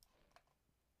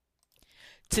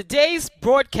Today's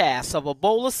broadcast of A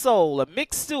Bowl of Soul, a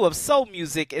mixed stew of soul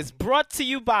music, is brought to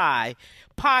you by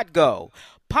Podgo.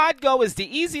 Podgo is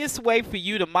the easiest way for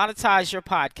you to monetize your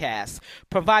podcast,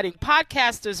 providing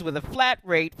podcasters with a flat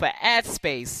rate for ad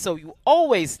space so you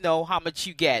always know how much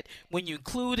you get when you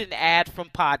include an ad from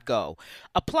Podgo.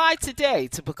 Apply today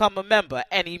to become a member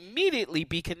and immediately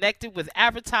be connected with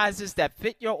advertisers that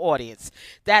fit your audience.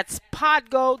 That's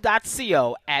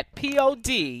podgo.co at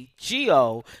podgo.co.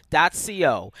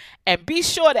 And be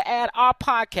sure to add our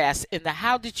podcast in the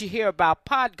How Did You Hear About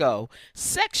Podgo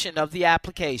section of the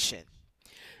application.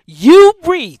 You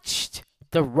reached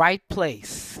the right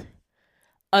place.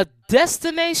 A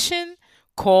destination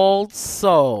called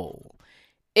soul.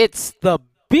 It's the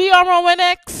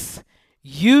BRONX.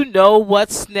 You know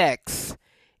what's next.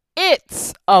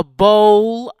 It's a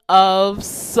bowl of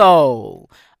soul.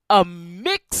 A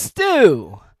mixed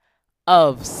stew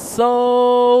of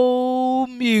soul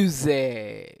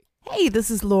music. Hey,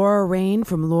 this is Laura Rain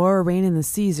from Laura Rain and the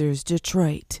Caesars,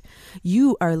 Detroit.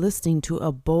 You are listening to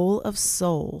A Bowl of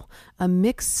Soul, a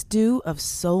mixed stew of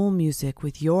soul music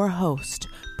with your host,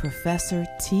 Professor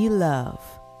T. Love.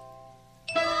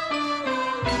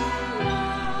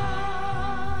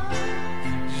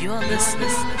 You're listening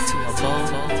to A Bowl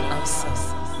of Soul.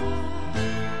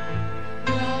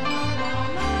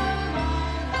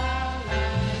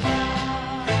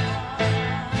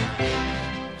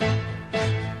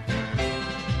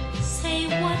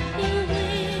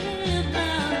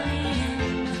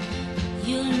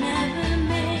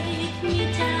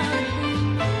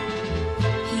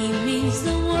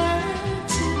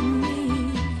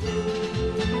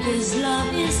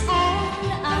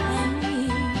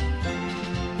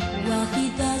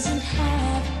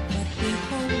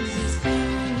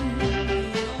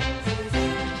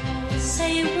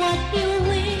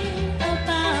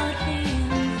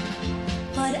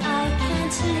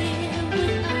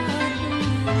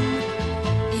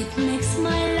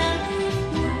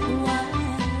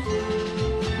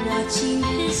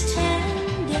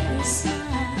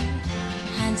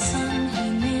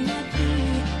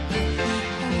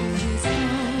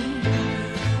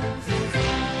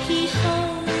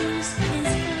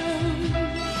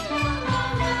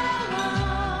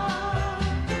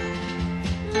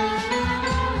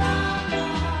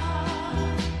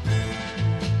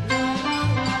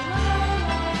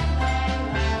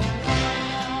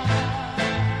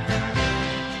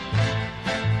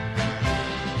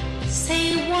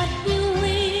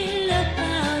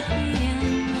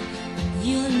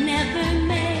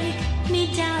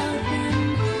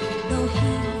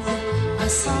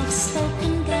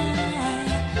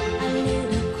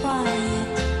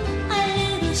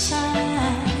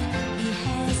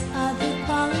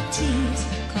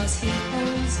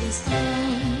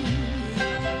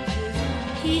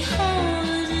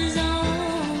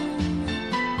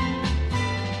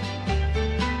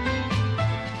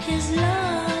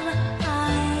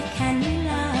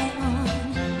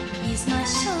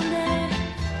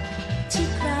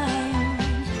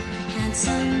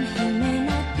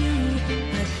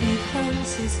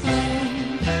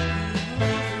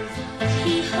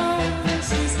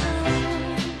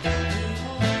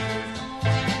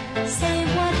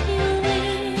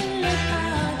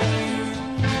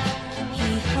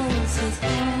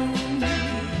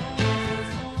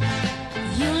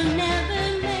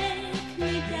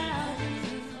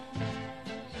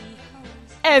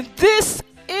 And this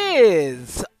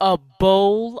is A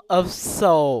Bowl of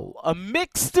Soul, a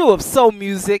mixed stew of soul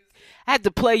music. I had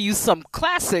to play you some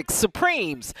classic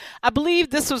Supremes. I believe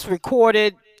this was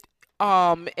recorded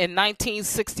in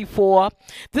 1964.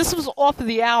 This was off of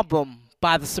the album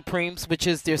by the Supremes, which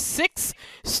is their sixth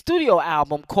studio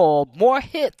album called More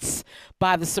Hits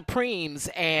by the Supremes.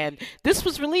 And this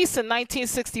was released in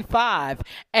 1965.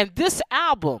 And this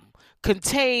album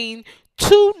contained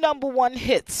two number one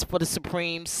hits for the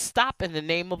Supremes, Stop in the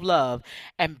Name of Love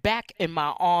and Back in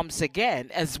My Arms Again,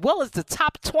 as well as the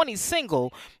top 20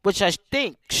 single, which I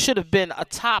think should have been a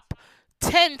top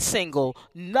 10 single,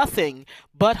 Nothing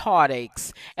But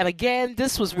Heartaches. And again,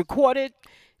 this was recorded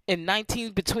in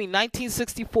between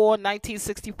 1964 and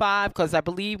 1965, because I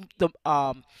believe the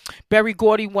Berry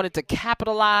Gordy wanted to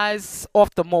capitalize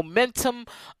off the momentum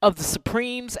of the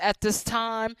Supremes at this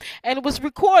time, and it was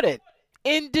recorded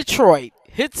in Detroit,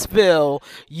 Hitsville,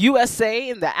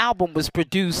 USA, and the album was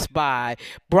produced by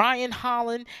Brian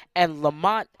Holland and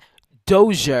Lamont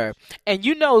Dozier. And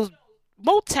you know,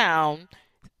 Motown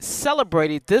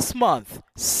celebrated this month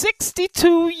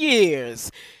 62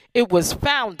 years. It was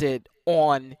founded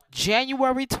on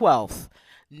January 12th,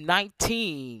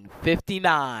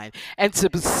 1959. And to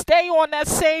stay on that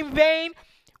same vein,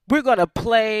 we're going to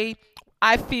play.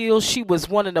 I feel she was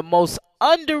one of the most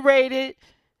underrated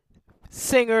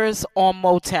singers on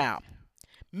Motown.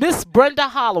 Miss Brenda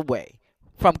Holloway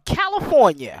from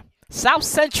California, South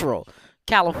Central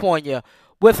California,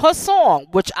 with her song,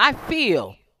 which I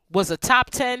feel was a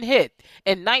top 10 hit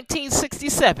in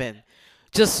 1967.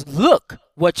 Just look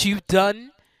what you've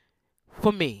done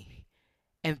for me.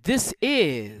 And this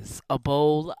is A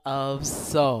Bowl of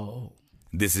Soul.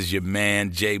 This is your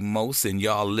man, J. Mose, and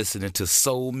y'all listening to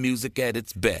soul music at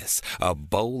its best. A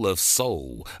bowl of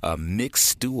soul, a mixed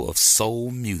stew of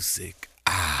soul music.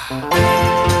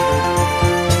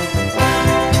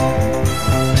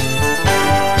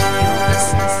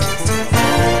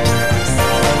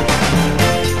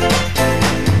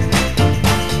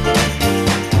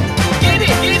 Get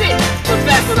it,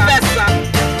 Professor.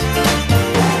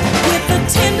 With a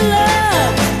tender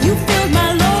love, you filled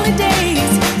my lonely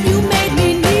days. You made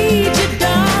me need you,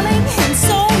 darling, in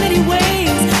so many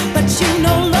ways. But you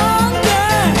no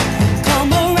longer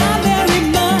come around very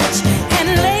much. And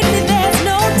lately there's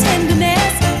no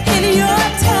tenderness in your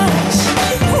touch.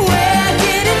 Where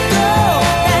did it go,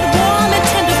 that warm and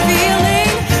tender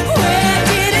feeling? Where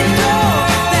did it go,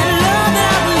 that love that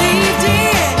I believed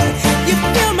in? You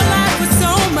filled my life with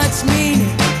so much meaning.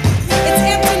 It's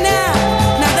empty now,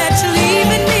 now that you're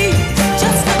leaving me.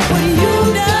 Just look what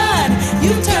you've done.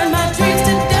 You turned my dreams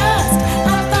to dust.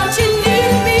 I thought you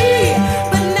needed me,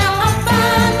 but now I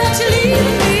find that you're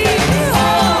leaving me.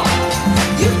 Oh,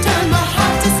 you turned my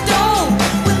heart to stone.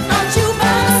 Without you by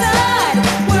my side,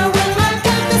 where will I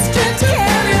get the strength to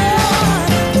carry on?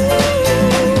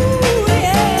 Ooh,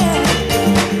 yeah.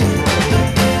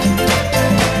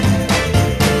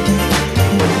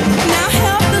 Now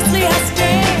helplessly I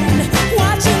stand,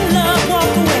 watching love walk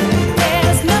away.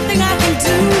 There's nothing I can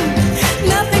do,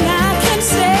 nothing I can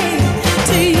say.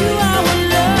 To you our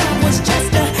love was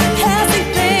just a passing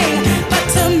thing, but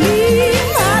to me,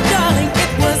 my darling,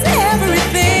 it was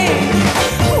everything.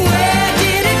 Where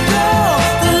did it go,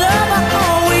 the love I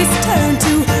always turned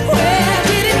to? Where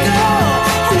did it go,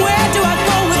 and where do I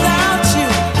go without you?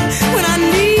 When I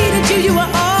needed you, you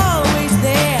were always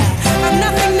there. I'm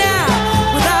nothing now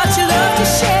without your love to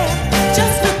share.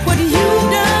 Just look what you've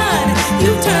done.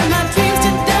 You turned my dreams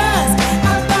to dust.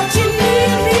 I thought you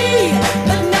needed me,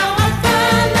 but now I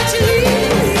find that you're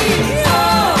leaving me.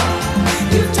 Oh,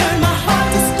 you turned my heart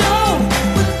to stone.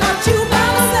 Without you by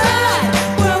my side,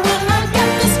 where will I get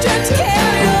the strength to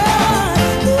carry on?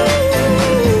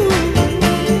 Ooh, oh,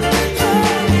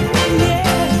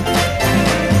 yeah.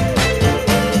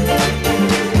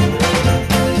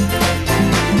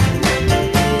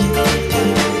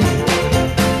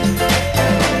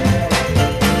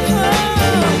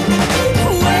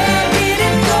 Where did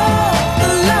it go, the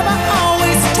love I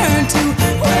always turned to?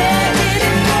 Where did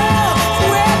it go,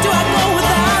 where do I go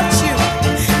without you?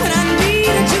 When I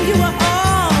needed you, you were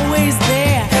always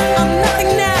there. I'm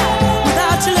nothing now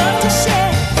without your love to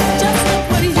share. Just look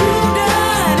what you've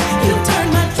done. You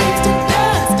turned my dreams to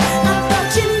dust. I thought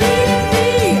you needed me,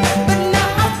 but now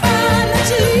I find that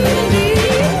you're leaving me.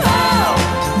 Oh,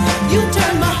 you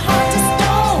turned my heart to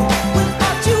stone.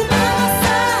 Without you by my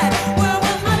side, where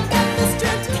will I get the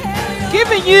strength to carry on?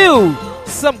 Giving you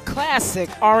some classic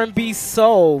R&B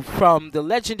soul from the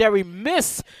legendary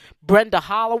Miss Brenda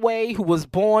Holloway, who was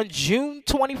born June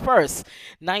 21st,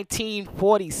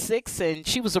 1946, and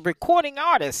she was a recording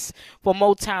artist for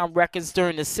Motown Records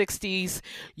during the 60s.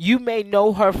 You may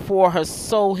know her for her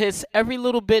soul hits Every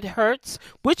Little Bit Hurts,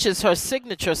 which is her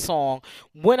signature song,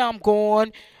 When I'm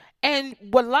Gone. And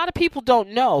what a lot of people don't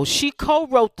know, she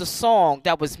co-wrote the song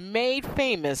that was made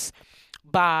famous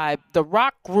by the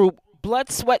rock group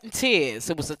Blood, Sweat, and Tears.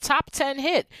 It was a top 10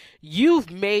 hit. You've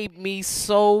made me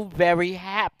so very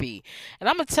happy. And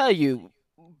I'm going to tell you,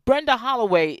 Brenda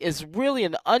Holloway is really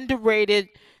an underrated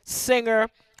singer.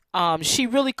 She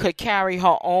really could carry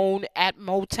her own at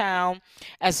Motown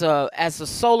as a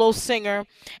solo singer.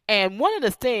 And one of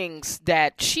the things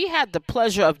that she had the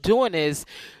pleasure of doing is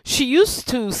she used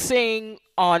to sing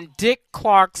on Dick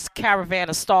Clark's Caravan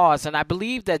of Stars. And I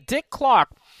believe that Dick Clark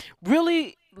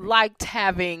really liked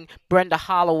having Brenda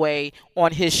Holloway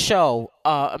on his show,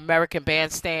 American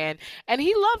Bandstand, and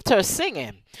he loved her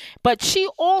singing. But she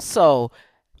also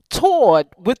toured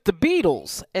with the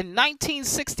Beatles in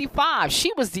 1965.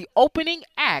 She was the opening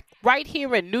act right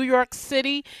here in New York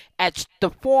City at the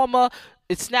former,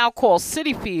 it's now called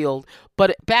Citi Field,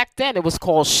 but back then it was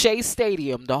called Shea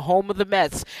Stadium, the home of the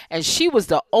Mets. And she was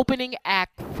the opening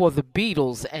act for the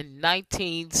Beatles in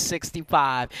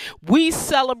 1965. We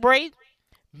celebrate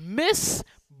Miss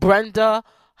Brenda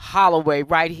Holloway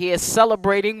right here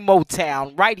celebrating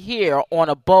Motown right here on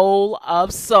A Bowl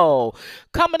of Soul.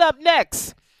 Coming up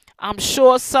next, I'm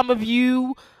sure some of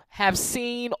you have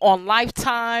seen on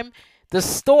Lifetime the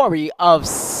story of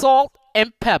Salt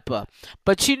and Pepa.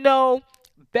 But you know,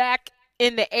 back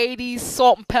in the 80s,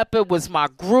 Salt and Pepa was my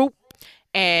group,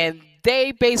 and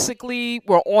they basically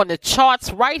were on the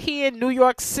charts right here in New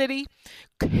York City,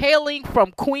 hailing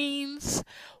from Queens.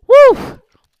 Woo!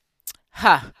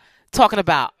 Ha! Talking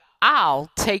about I'll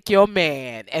Take Your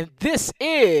Man. And this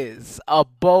is A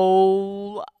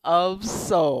Bowl of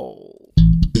Soul.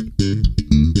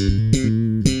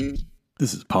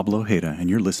 This is Pablo Heda, and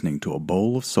you're listening to A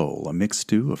Bowl of Soul, a mixed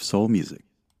stew of soul music.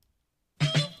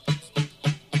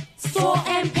 Salt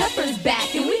and Pepper's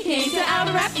back, and we came to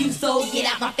out-rap you, so get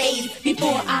out my face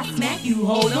before I smack you,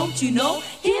 ho. Don't you know?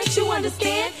 Can't you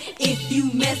understand? If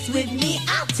you mess with me,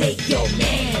 I'll take your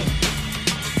man.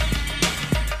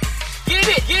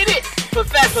 Get it,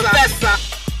 Professor.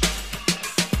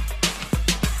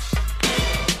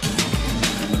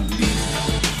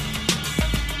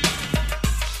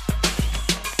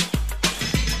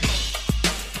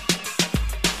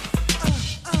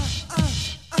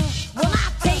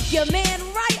 Your man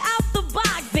right out the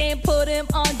box and put him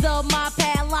under my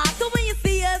padlock. So when you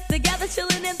see us together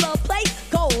chilling in the place,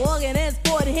 go walking and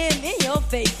sport him in your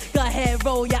face. Go ahead,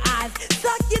 roll your eyes,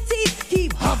 suck your teeth,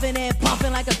 keep huffing and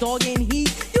puffing like a dog in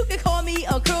heat. You can call me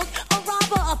a crook, a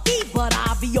robber, a thief, but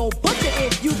I'll be your butcher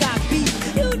if you got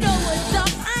beef. You know what's up,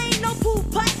 I ain't no poop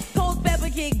putt. Cold pepper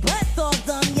kick butt, all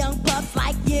dumb young pups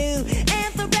like you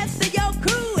and the rest of your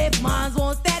crew. If mine's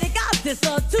on static, I'll diss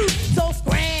her too. So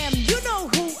scram, you know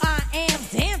who I am.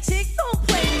 Damn chick, don't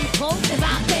play me close, cause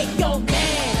I'll take your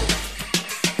man.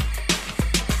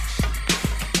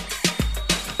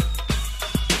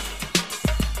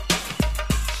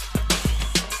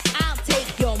 I'll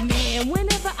take your man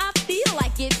whenever I feel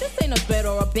like it. This ain't a bet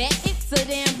or a bet, it's a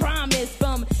damn promise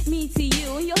from me to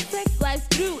you. Your sex life's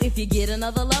through. If you get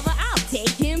another lover, I'll take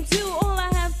him too. All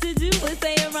I have to do is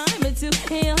say a rhyme or two,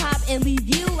 and he'll hop and leave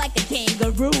you like a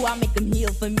kangaroo. I'll make him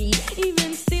heal for me,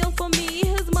 even steal for me.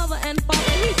 His mother and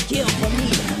father, he's killed for me.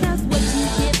 That's what you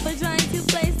get for trying to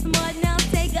play smart. Now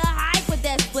take a hike with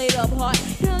that splayed up heart.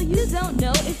 Girl, you don't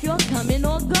know if you're coming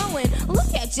or going.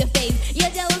 Look at your face, your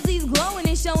jealousy's glowing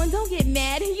and showing. Don't get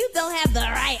mad, you don't have the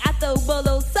right. I throw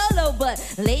bolo solo, but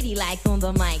ladylike on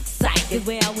the mic. Psych is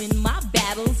where I win my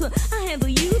battles. I handle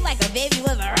you like a baby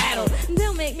with a rattle.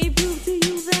 They'll make me prove to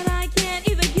you that I can't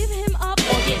either give him up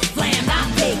or get slammed.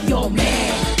 I'll take your man.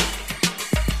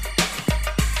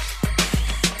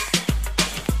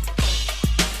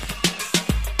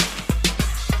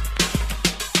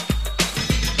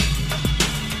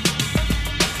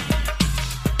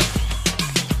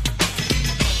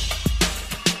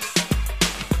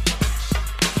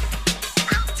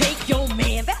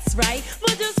 Right,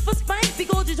 but just for spite,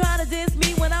 because you try to diss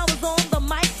me when I was on the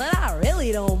mic, but I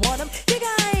really don't want him. Think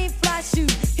I ain't fly shoot,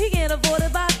 he can't afford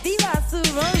it by D-Ross who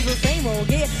runs the same old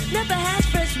gear. Never has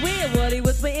fresh weird, what he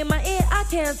whisper in my ear, I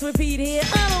can't repeat here.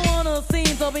 I don't wanna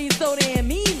seem to be so damn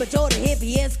mean, but you're the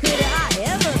hippiest critter I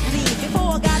ever seen.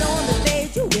 Before I got on the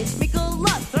stage, you wished me good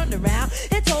luck, turned around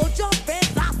and told your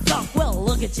friends I suck. Well,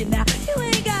 look at you now, you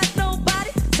ain't got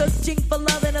nobody searching for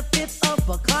love in a fifth of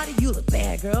Bacardi. You look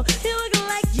bad, girl, you looking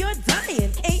like you're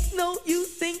dying. Ain't no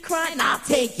use in crying. I'll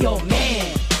take your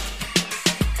man.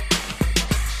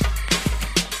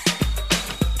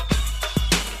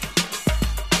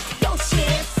 Your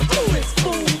shit, screw is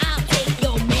fool. I'll take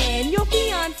your man. Your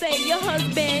fiance, your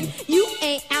husband. You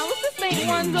ain't Alice, this ain't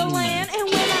Wonderland. And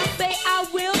when I say I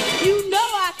will, you know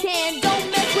I can.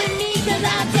 Don't mess with me, cause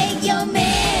I'll take your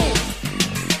man.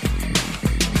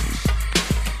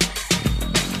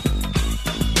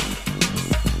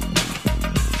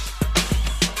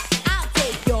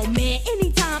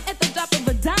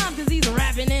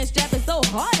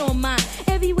 Hard on mine.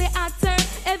 Everywhere I turn,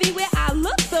 everywhere I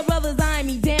look, the brothers eyeing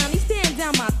me down. He stands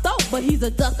down my throat, but he's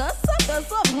a ducker, sucker,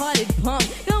 soft-hearted punk.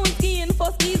 Going skiing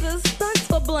for skeezers, stunts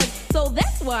for blunts. So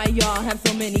that's why y'all have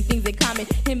so many things in common.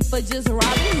 Him for just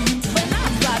robbing, you for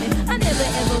not robbing. I never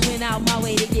ever went out my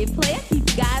way to get play. I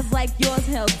keep guys like yours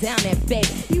held down at bay.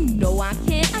 You know I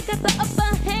can't, I got the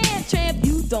upper hand, tramp.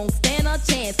 You don't stand a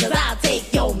chance, cause I'll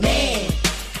take your man.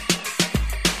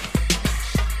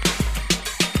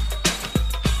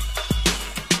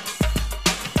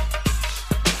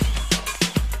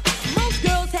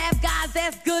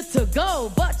 That's good to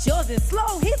go, but yours is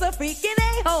slow. He's a freaking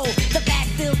a-hole. The back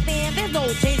still stand, there's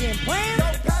no changing plan. So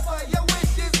Peppa, your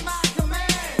wish is my command.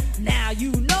 Now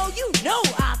you know,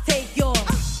 I'll take your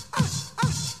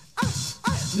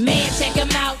man. Check him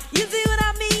out. You see what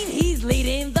I mean? He's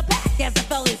leading the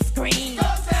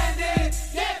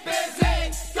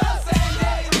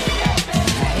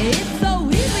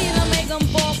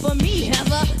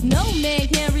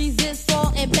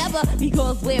forever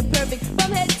because we're perfect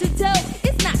from head to toe.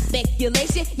 It's not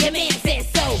speculation, your man said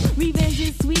so. Revenge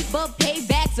is sweet, but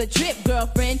payback's a trip,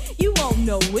 girlfriend. You won't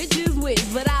know which is which,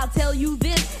 but I'll tell you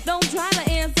this: don't try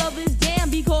to answer this jam,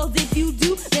 because if you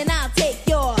do, then I'll take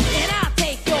yours, and I'll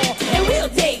take yours, and we'll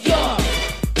take yours.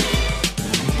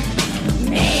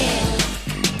 Man.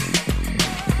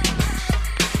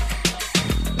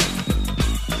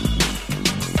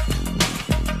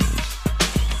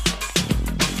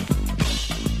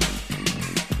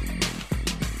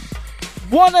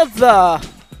 One of the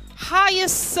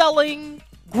highest selling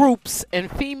groups in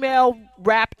female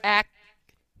rap act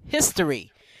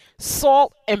history,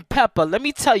 Salt and Pepa. Let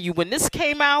me tell you, when this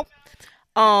came out,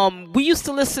 we used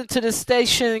to listen to this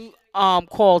station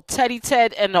called Teddy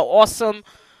Ted and the Awesome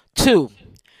 2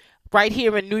 right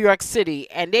here in New York City,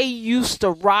 and they used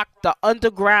to rock the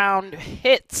underground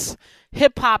hits,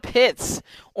 hip-hop hits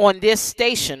on this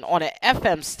station, on an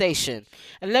FM station.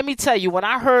 And let me tell you, when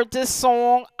I heard this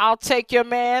song, I'll Take Your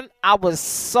Man, I was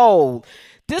sold.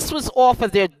 This was off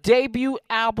of their debut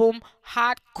album,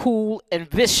 Hot, Cool, and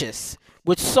Vicious,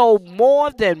 which sold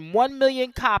more than 1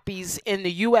 million copies in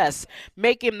the U.S.,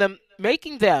 making them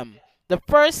the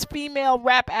first female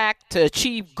rap act to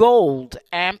achieve gold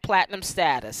and platinum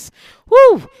status.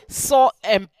 Woo! Salt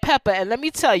and Pepa. And let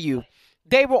me tell you,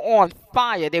 they were on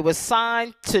fire. They were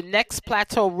signed to Next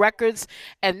Plateau Records.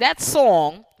 And that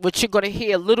song, which you're going to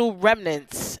hear little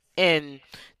remnants in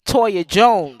Toia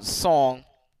Jones' song,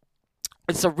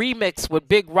 it's a remix with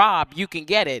Big Robb, You Can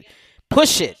Get It,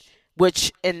 Push It,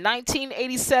 which in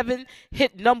 1987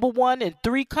 hit #1 in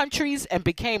 3 countries and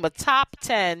became a top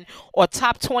 10 or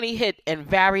top 20 hit in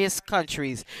various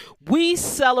countries. We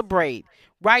celebrate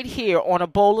right here on A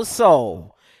Bowl of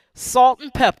Soul, Salt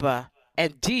and Pepa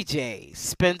and DJ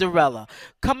Spinderella.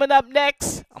 Coming up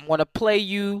next, I'm going to play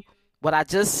you what I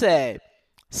just said,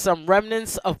 some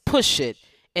remnants of Push It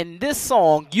in this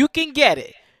song, You Can Get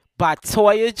It, by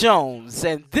Toia Jones,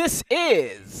 and this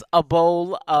is A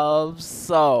Bowl of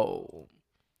Soul.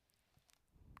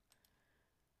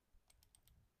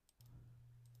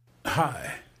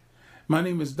 Hi, my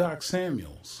name is Doc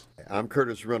Samuels. I'm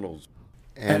Curtis Reynolds,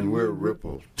 and we're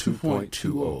Ripple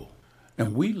 2.20,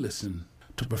 and we listen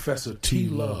to Professor T.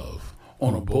 Love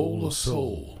on A Bowl of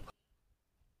Soul.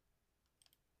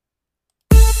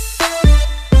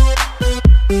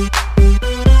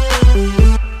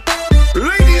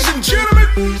 Ladies and gentlemen,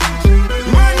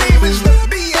 my name is the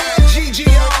Bigg,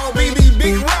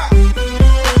 Big Rock.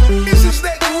 This is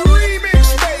that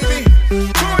remix, baby.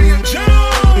 Toia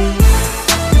Jones.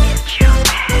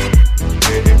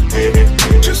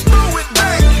 Just throw it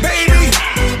back, baby.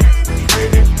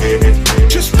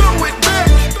 Just throw it back.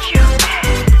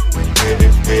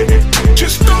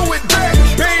 Just throw it back,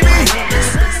 baby.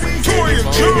 Toia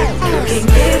Jones. You can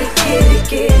get it, get it,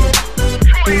 get it.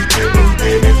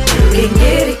 You can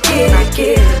get it, get it,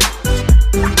 get it.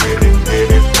 You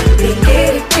can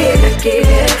get it, get it, get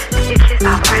it.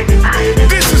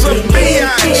 This is a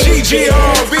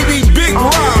B.I.G.G.R.B.B. Big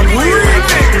Rob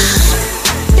remix.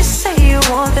 You say you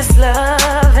want this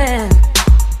loving,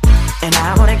 and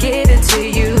I wanna give it to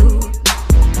you,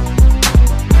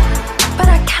 but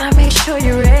I gotta make sure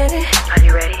you're ready. Are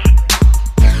you ready?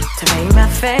 To make my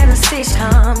fantasies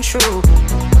come true.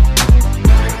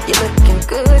 You're looking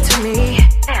good to me.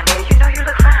 Damn, baby, you know you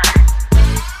look fine.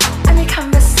 And your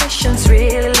conversation's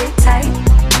really tight.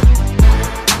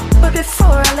 But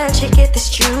before I let you get this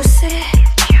juicy,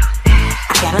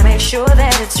 I gotta make sure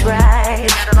that it's right.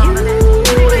 You can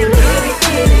get it,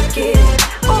 get it, get it.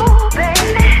 Oh,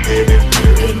 baby. You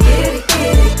can get it,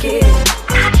 get it, get it.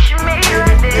 Touch me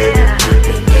right there. You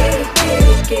can get it, get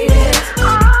it, get it. Oh,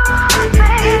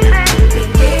 baby. You can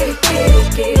get it, get it,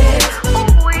 get it. Oh,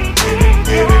 we can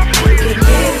get it. You can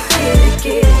get it, get it,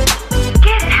 get it.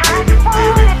 Get it how you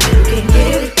want it. You can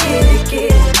get it, get it,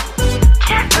 get it.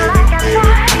 Just like I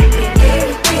like it. You can get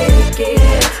it, get it, get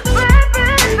it. Baby,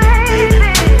 baby.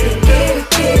 You can get it,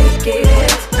 get it, get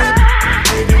it.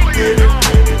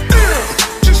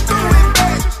 Just throw it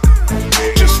back.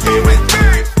 Just throw it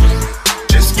back.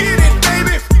 Just get it,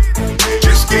 baby.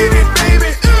 Just get it, baby.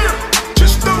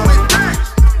 Just throw it back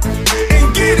and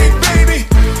get it, baby.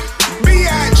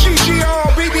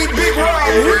 B.I.G.G.R.B.B. Big Rock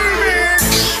remix.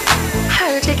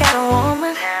 Heard you got a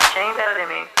woman. Damn, she ain't better than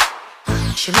me.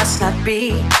 She must not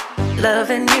be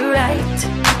loving you right.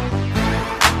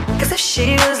 Cause if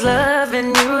she was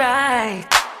loving you right,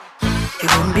 you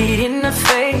wouldn't be in the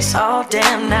face all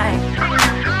damn night.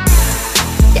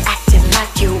 You're acting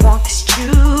like you want this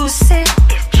juicy,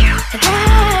 and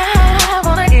I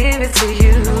wanna give it to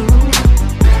you.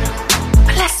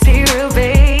 But let's be real,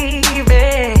 baby.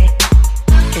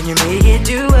 Can you make it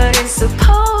do what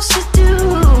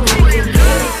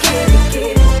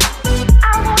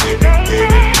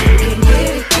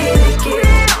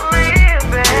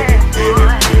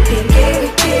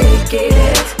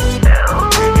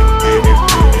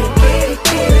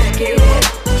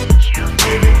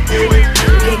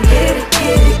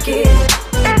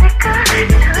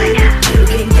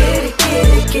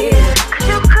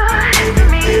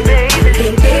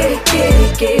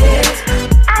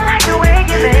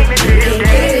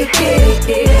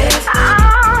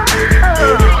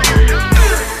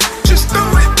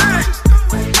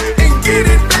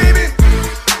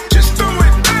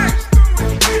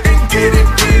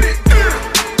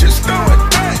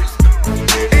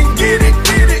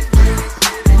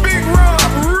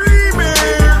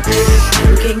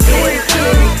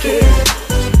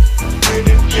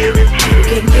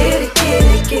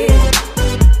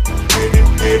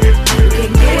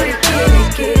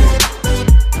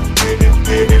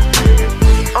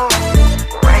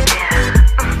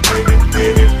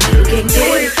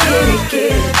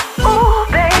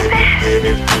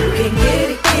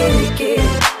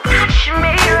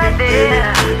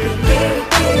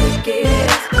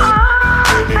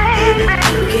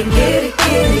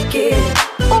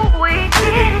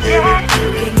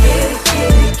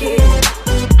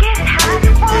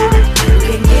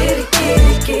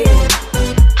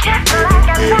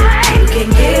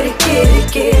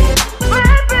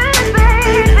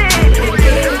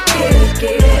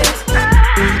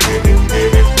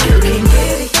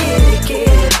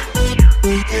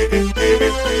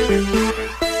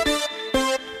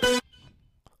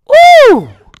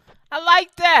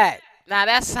Now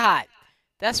that's hot.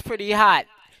 That's pretty hot.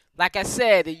 Like I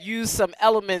said, it used some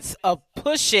elements of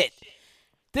Push It.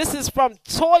 This is from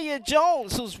Toia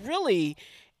Jones, who's really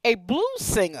a blues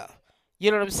singer.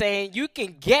 You know what I'm saying? You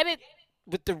can get it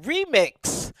with the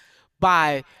remix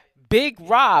by Bigg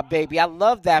Robb, baby. I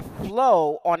love that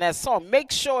flow on that song.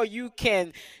 Make sure you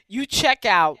check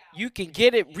out, you can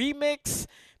get it remix.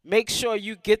 Make sure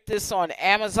you get this on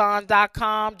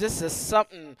Amazon.com. This is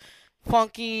something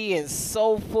funky and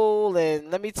soulful,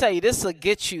 and let me tell you, this will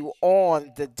get you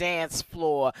on the dance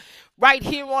floor right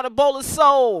here on A Bowl of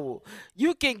Soul.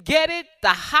 You can get it, the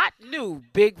hot new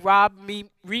Bigg Robb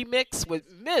remix with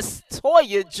Miss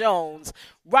Toia Jones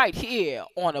right here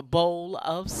on A Bowl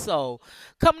of Soul.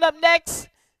 Coming up next,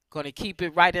 gonna keep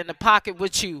it right in the pocket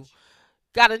with you.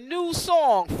 Got a new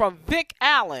song from Vick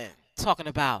Allen talking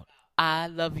about I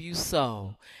Love You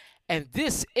So, and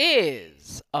this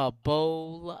is A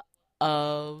Bowl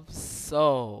of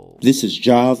Soul. This is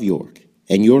Jav York,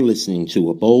 and you're listening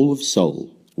to A Bowl of Soul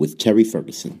with Terry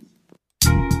Ferguson. I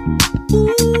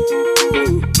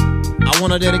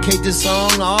want to dedicate this song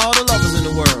to all the lovers in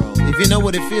the world. If you know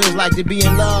what it feels like to be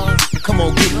in love, come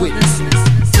on, get with it.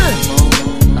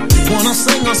 Wanna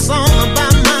sing a song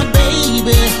about my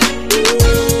baby.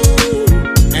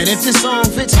 And if this song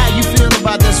fits how you feel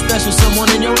about that special someone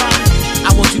in your life,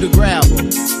 I want you to grab them,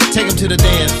 take them to the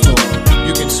dance floor.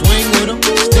 You can swing with them,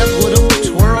 step with them,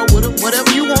 twirl with them, whatever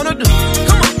you want to do.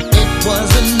 Come on. It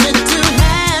wasn't meant to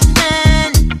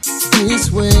happen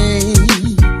this way.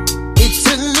 It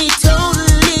took me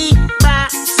totally by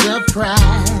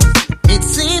surprise. It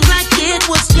seems like it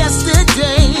was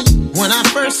yesterday when I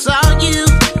first saw you.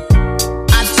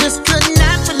 I just could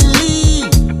not believe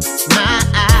my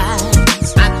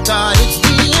eyes. I thought it'd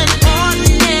be an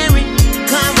ordinary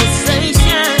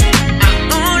conversation. I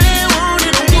only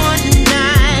wanted a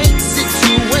one-night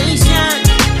situation.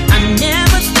 I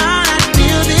never thought I'd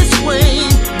feel this way,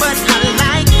 but I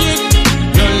like it.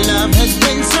 Your love has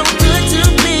been so good to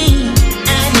me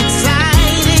and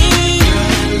exciting.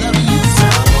 I love you so.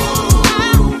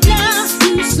 I love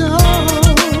you so.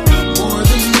 More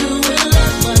than you will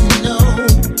ever know.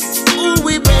 Ooh,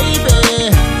 wee baby,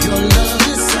 your love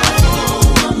is so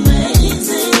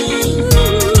amazing.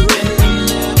 And I'm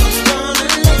never gonna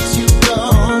let you go,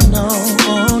 no,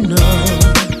 oh no.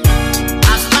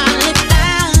 I finally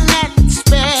found that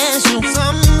special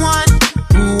someone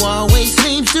who always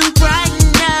seems to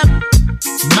brighten up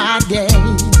my day.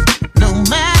 No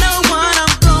matter what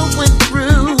I'm going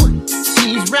through,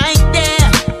 she's right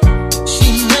there. She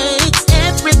makes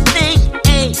everything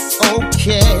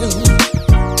A-okay.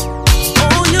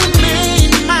 Oh, you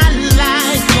made my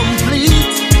life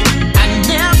complete. I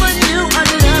never knew a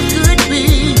love could be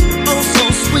oh so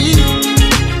sweet.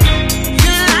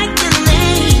 You're like an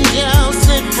angel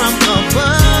sent from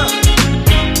above,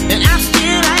 and I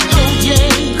feel like OJ,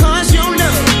 'cause your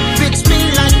love fits me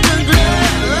like a glove.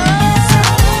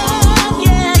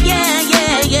 Yeah, yeah,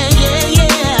 yeah, yeah, yeah,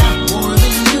 yeah. More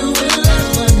than you will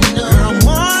ever know. Girl,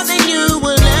 more than you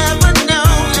will ever know.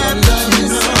 Your love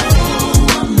is so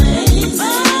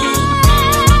amazing.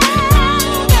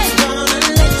 Never gonna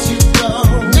let you go.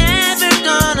 Never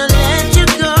gonna let you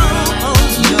go. Oh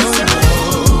no.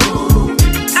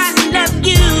 I love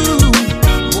you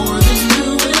more than you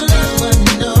will ever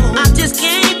know. I just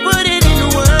can't put it in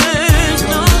words.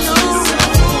 No, no. So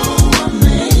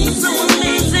amazing, so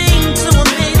amazing, so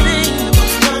amazing.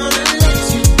 Never gonna let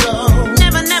you go.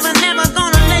 Never, never, never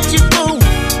gonna let you go.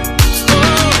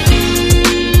 Oh.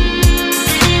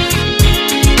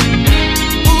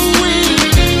 Ooh-wee.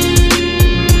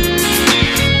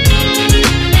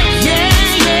 Yeah,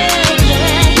 yeah,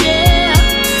 yeah, yeah.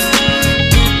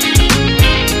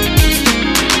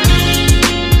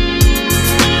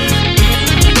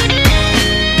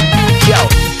 Yo,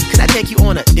 can I take you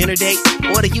on a dinner date?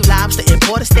 Order you lobster and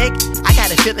porter steak? I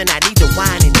got a feeling I need to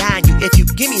wine and dine you if you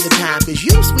give me the time, 'cause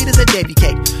you sweet as a Debbie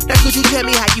cake. Now could you tell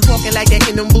me how you walking like that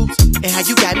in them boots? And how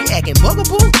you got me acting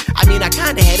bugaboo? I mean, I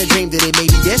kinda had a dream that it may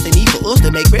be destiny for us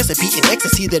to make recipe and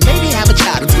ecstasy, then maybe have a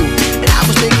child or two. And I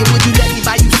was thinking, would you let me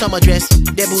buy you summer dress?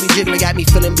 That booty jiggling got me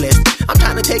feeling blessed. I'm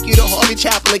trying to take you to Harvey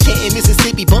Chapel and Canton,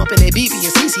 Mississippi, bumping that BB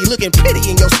and CC, looking pretty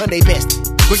in your Sunday best.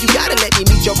 But you gotta let me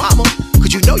meet your mama,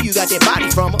 'cause you know you got that body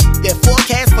from her. That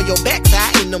forecast for your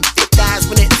backside and them thick thighs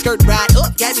when that skirt ride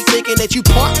up got me thinking that you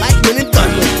part like wind and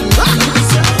thunder.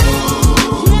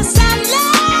 Yes, I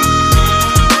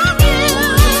love you.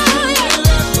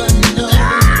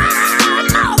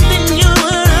 More than you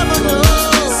will ever know.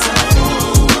 So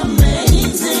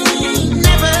amazing.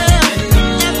 Never,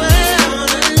 never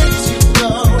gonna let you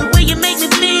go. The way you make me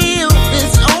feel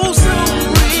is oh so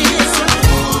real.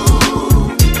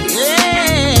 Yeah.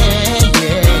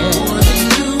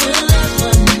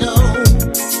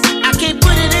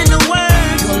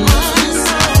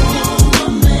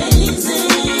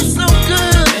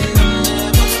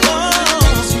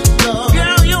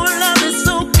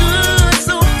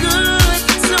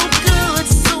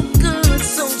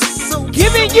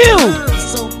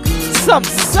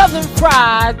 Southern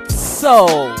Fried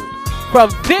Soul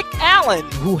from Vick Allen,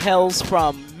 who hails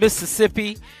from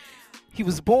Mississippi. He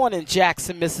was born in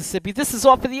Jackson, Mississippi. This is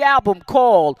off of the album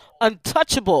called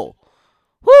Untouchable.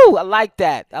 Whoo, I like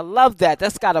that. I love that.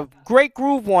 That's got a great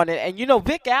groove on it. And you know,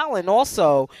 Vick Allen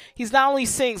also, he's not only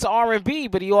sings R&B,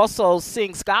 but he also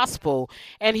sings gospel.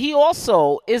 And he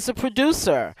also is a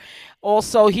producer.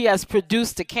 Also, he has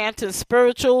produced the Canton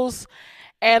Spirituals.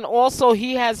 And also,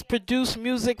 he has produced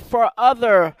music for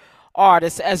other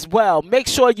artists as well. Make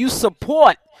sure you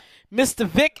support Mr.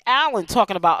 Vick Allen,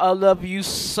 talking about I Love You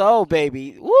So,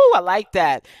 baby. Woo, I like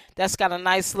that. That's got a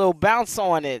nice little bounce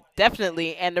on it,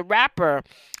 definitely. And the rapper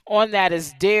on that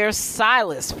is Dare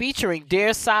Silas, featuring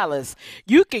Dare Silas.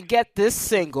 You can get this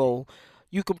single.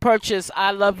 You can purchase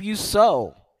I Love You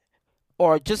So,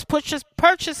 or just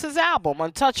purchase his album,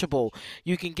 Untouchable.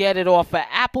 You can get it off of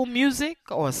Apple Music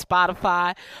or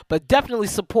Spotify, but definitely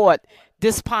support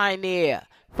this pioneer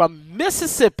from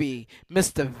Mississippi,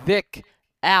 Mr. Vick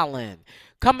Allen.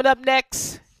 Coming up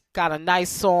next, got a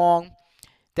nice song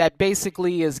that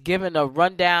basically is giving a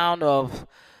rundown of,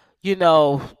 you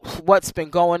know, what's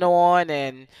been going on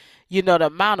and, you know, the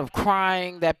amount of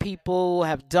crying that people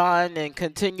have done and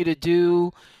continue to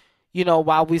do, you know,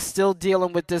 while we're still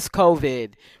dealing with this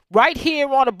COVID. Right here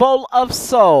on A Bowl of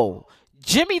Soul,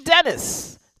 Jimmy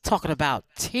Dennis talking about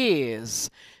tears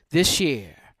this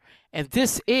year. And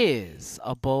this is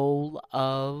A Bowl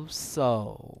of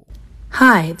Soul.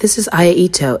 Hi, this is Aya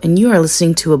Ito, and you are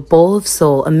listening to A Bowl of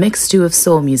Soul, a mixed stew of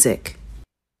soul music.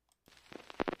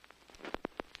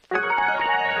 I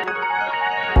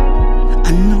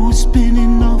know it's been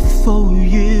enough for a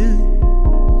year.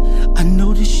 I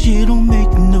know this shit don't make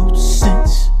no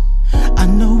sense. I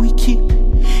know we keep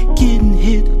getting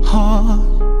hit hard.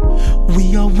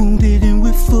 We are wounded and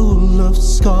we're full of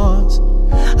scars.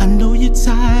 I know you're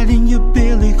tired and you're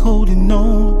barely holding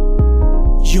on.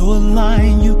 You're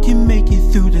lying, you can make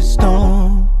it through the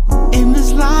storm. In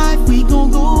this life we gon'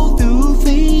 go through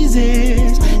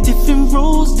phases, different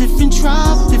roads, different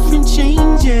trials, different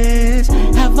changes.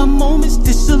 Have our moments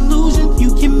disillusioned,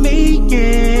 you can make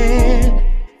it.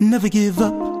 Never give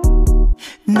up,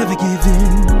 never give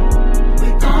in.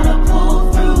 We're gonna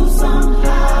pull through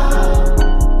somehow.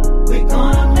 We're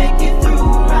gonna make it through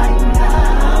right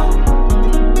now.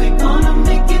 We're gonna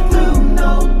make it through,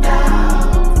 no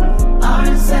doubt. Our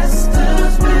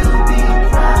ancestors will be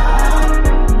proud.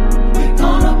 We're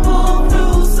gonna pull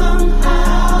through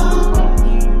somehow.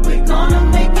 We're gonna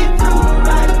make it through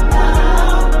right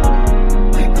now.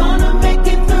 We're gonna make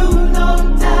it through, no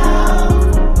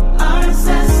doubt. Our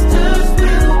ancestors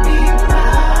will be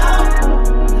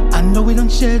proud. I know we done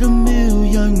shed a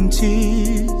million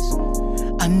tears.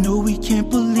 I know we can't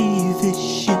believe this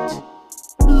shit.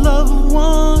 Loved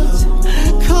ones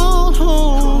called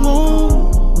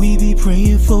home. We be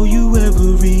praying for you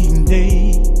every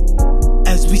day.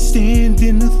 As we stand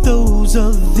in the throes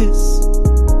of this,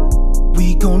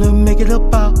 we gonna make it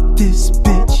about this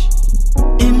bitch.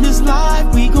 In this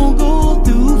life we gon' go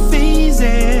through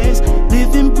phases,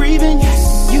 living, breathing,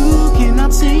 yes, you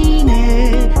cannot seen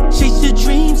it. Chase your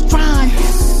dreams, grind,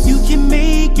 yes, you can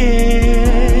make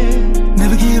it.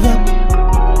 Never give up,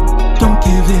 don't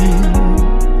give in.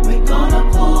 We're gonna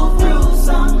pull through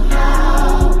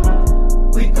somehow.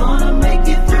 We're gonna make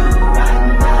it through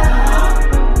right now.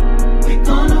 We're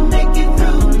gonna make it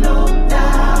through, no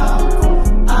doubt.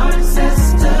 Our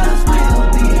ancestors will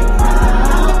be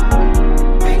proud.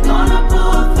 We're gonna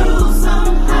pull through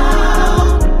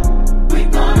somehow. We're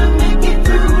gonna make it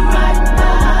through right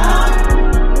now.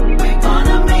 We're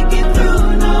gonna make it through,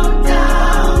 no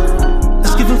doubt.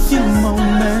 Let's give a few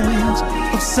moments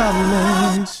of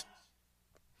silence.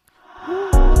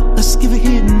 Let's give a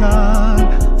hidden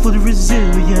nod for the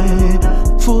resilient,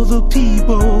 for the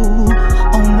people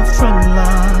on the front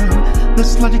line.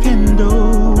 Let's light a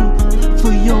candle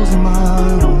for yours and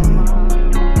mine.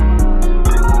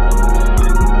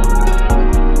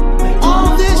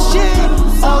 All this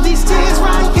shit, all these tears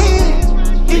right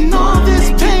here, and all this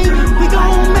pain, we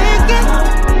gon' make it.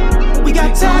 We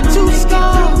got tattoo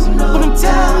scars, but I'm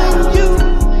telling you,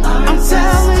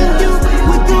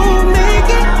 we gon' make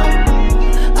it.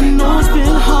 I know it's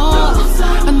been hard,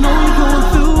 I know you're going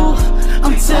through.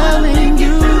 I'm telling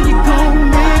you, you gon'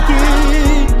 make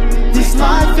it. This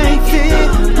life ain't fair,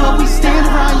 but we stand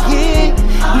right here.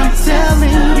 And I'm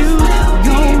telling you, you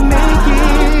gon' make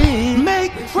it.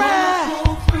 Make prayer,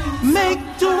 make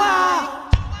dua.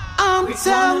 I'm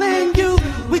telling you,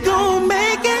 we gon'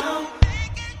 make it.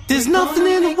 There's nothing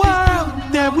in the world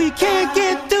that we can't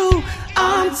get through.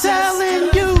 I'm telling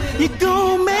you, you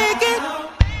gon' make it.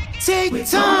 Take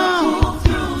time,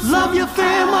 love your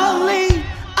family.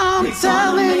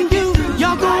 telling you,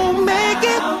 y'all gon' make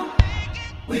it.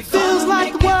 Feels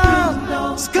like the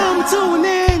world's coming to an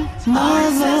end. My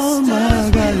love,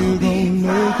 my God, you gon'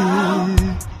 make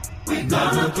it. We're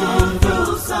gonna pull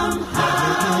through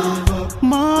somehow.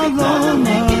 My love,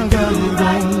 my God, you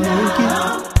gon' make it.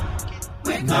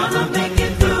 We're gonna make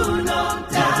it through, no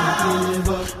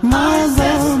doubt. My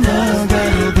love, my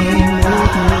God, you gon'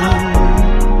 make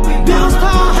it. Bills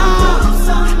pile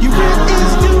high, your rent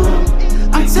is due.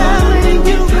 I'm telling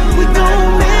you, we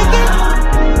gon' make it.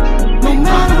 No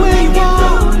matter where you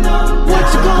are, what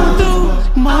you gon' do.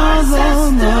 My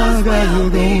love, my God, you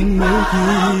gon' make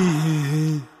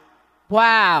it.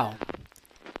 Wow.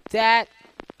 That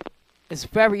is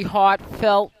very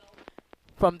heartfelt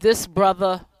from this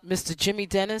brother, Mr. Jimmy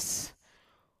Dennis,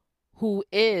 who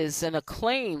is an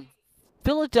acclaimed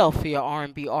Philadelphia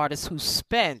R&B artist who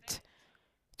spent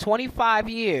 25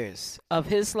 years of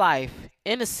his life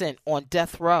innocent on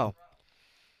death row.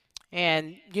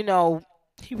 And, you know,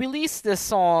 he released this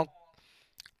song,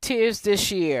 Tears This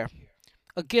Year,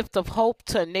 a gift of hope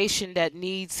to a nation that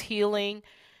needs healing.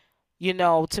 You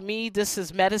know, to me, this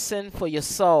is medicine for your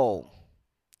soul.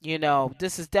 You know,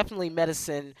 this is definitely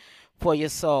medicine for your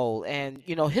soul. And,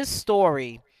 you know, his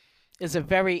story is a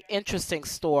very interesting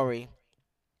story.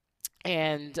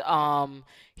 And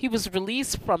he was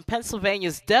released from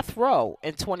Pennsylvania's death row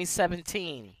in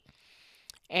 2017.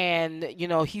 And, you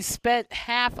know, he spent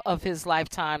half of his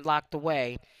lifetime locked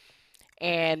away.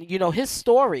 And, you know, his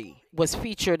story was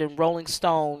featured in Rolling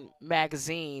Stone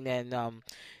magazine. And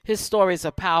his story is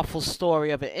a powerful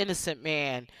story of an innocent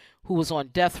man who was on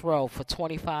death row for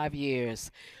 25 years.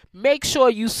 Make sure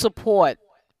you support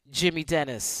Jimmy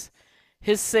Dennis.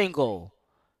 His single,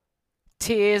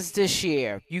 Tears This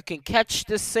Year. You can catch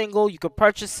this single. You can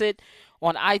purchase it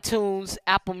on iTunes,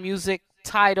 Apple Music,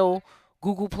 Tidal,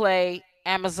 Google Play,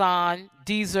 Amazon,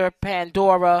 Deezer,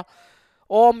 Pandora,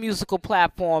 all musical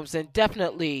platforms. And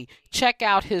definitely check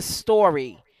out his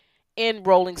story in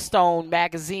Rolling Stone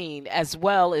magazine, as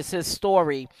well as his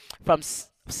story from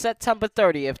September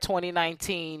 30th,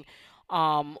 2019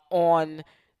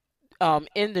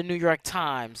 in the New York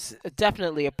Times.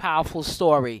 Definitely a powerful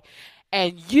story.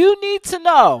 And you need to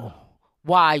know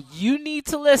why you need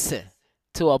to listen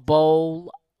to A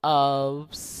Bowl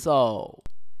of Soul.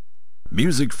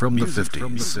 Music from the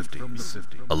 50s,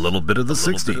 a little bit of the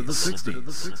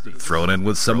 60s, thrown in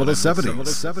with some of the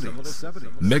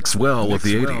 70s, mix well with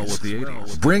the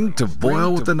 80s, bring to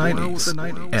boil with the 90s,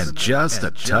 and just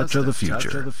a touch of the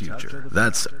future.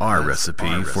 That's our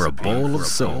recipe for a bowl of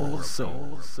soul.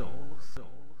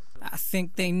 I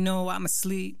think they know I'm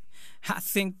asleep. I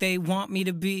think they want me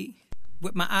to be.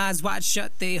 With my eyes wide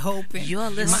shut, they hoping. You're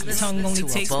listening my tongue only to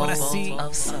takes A what I Bowl see.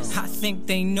 of Soul. I think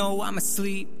they know I'm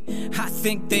asleep. I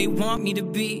think they want me to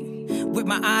be. With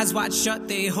my eyes wide shut,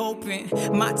 they hoping.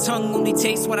 My tongue only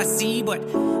tastes what I see. But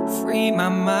free my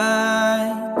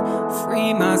mind,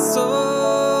 free my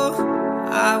soul.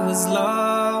 I was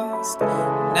lost,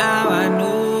 now I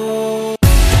know.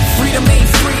 Freedom ain't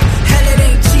free, hell it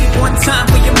ain't cheap. One time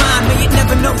for your mind, may it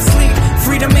never know sleep.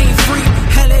 Freedom ain't free,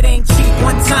 hell it ain't cheap.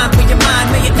 One time for your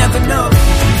mind, may it never know.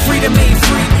 Freedom ain't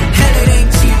free, hell it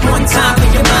ain't cheap. One time for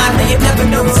your mind, may it never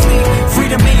know sleep.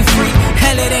 Freedom ain't free,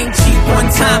 hell it ain't cheap. One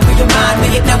time for your mind,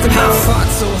 may it never know. I fought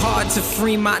so hard to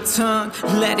free my tongue,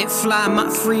 let it fly, my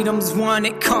freedom's won.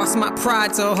 It cost my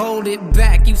pride to hold it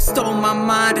back. You stole my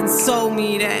mind and sold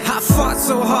me that. I fought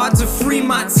so hard to free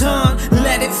my tongue,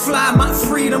 let it fly, my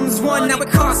freedom's won. Now it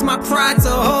cost my pride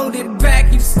to hold it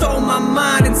back. You stole my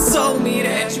mind and sold me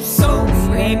that. You sold me.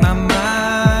 Free my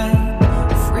mind,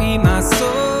 free my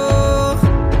soul.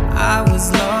 I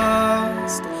was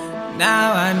lost,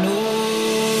 now I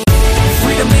know.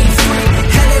 Freedom ain't free,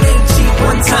 hell it ain't cheap.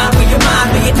 One time for your mind,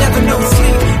 may it never know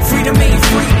sleep. Freedom ain't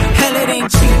free, hell it ain't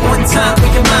cheap. One time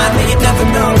for your mind, may it never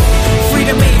know.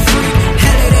 Freedom ain't free,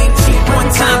 hell it ain't cheap.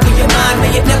 One time for your mind,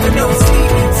 may it never know sleep.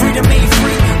 Freedom ain't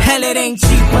free, hell it ain't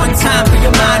cheap. One time for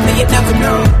your mind, may it never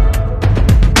know.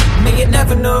 May it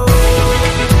never know.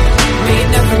 May it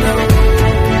never know.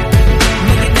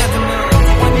 May it never know.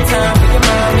 One time for your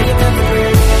mind, may it never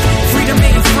know. Freedom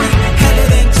ain't free, hell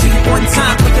it ain't cheap. One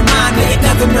time for your mind, may it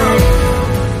never know.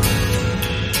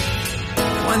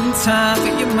 One time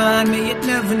for your mind, may it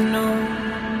never know.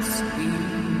 Sweet.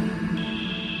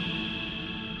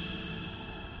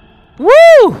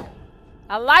 Woo!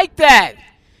 I like that.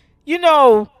 You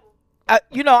know,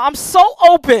 I'm so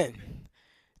open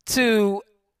to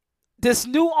this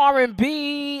new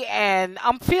R&B, and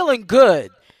I'm feeling good.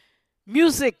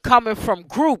 Music coming from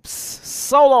groups,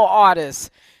 solo artists,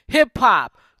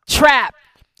 hip-hop, trap,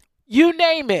 you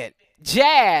name it,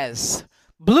 jazz,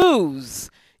 blues.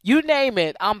 you name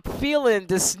it. I'm feeling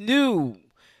this new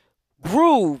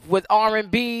groove with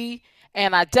R&B,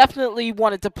 and I definitely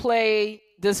wanted to play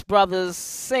this brother's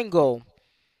single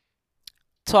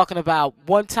talking about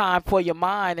One Time for Your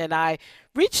Mind, and I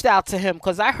reached out to him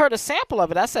because I heard a sample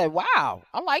of it. I said, wow,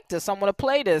 I like this. I'm going to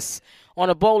play this on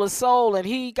A Bowl of Soul, and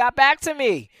he got back to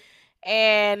me.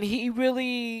 And he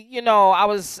really, I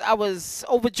was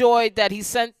overjoyed that he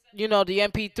sent, the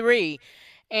MP3.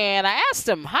 And I asked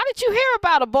him, how did you hear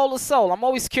about A Bowl of Soul? I'm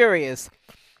always curious.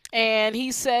 And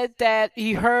he said that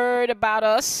he heard about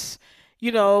us,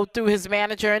 through his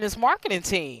manager and his marketing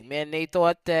team. And they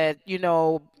thought that,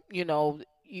 you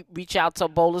reach out to A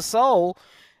Bowl of Soul,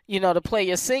 to play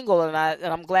your single. And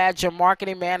I'm glad your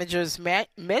marketing managers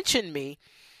mentioned me.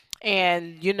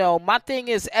 And, my thing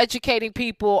is educating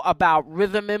people about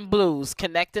rhythm and blues,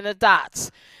 connecting the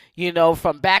dots,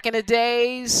 from back in the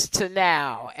days to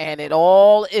now. And it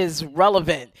all is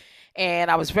relevant.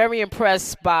 And I was very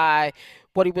impressed by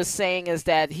what he was saying is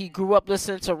that he grew up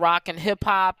listening to rock and hip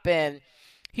hop, and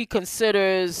he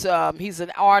considers he's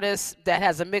an artist that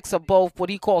has a mix of both what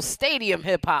he calls stadium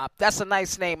hip hop. That's a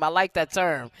nice name. I like that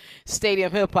term,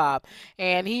 stadium hip hop.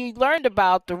 And he learned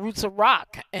about the roots of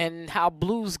rock and how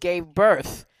blues gave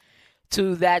birth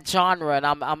to that genre. And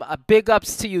I'm a big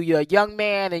ups to you. You're a young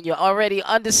man and you're already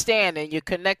understanding. You're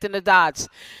connecting the dots.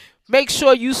 Make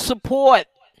sure you support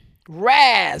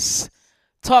Raz,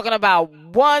 talking about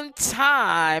One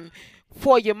Time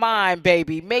for Your Mind,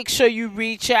 baby. Make sure you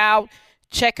reach out.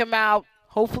 Check him out.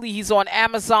 Hopefully he's on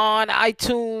Amazon,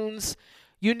 iTunes,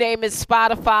 you name it,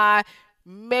 Spotify.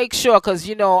 Make sure, because,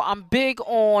 I'm big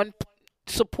on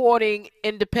supporting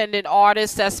independent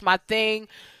artists. That's my thing.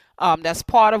 That's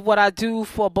part of what I do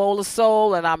for A Bowl of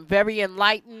Soul, and I'm very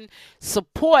enlightened.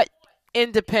 Support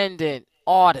independent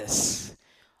artists,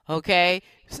 okay?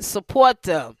 Support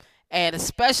them. And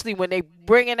especially when they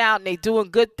bring it out and they doing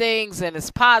good things and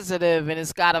it's positive and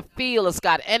it's got a feel, it's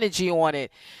got energy on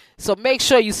it. So make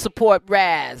sure you support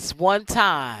Raz, One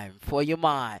Time for Your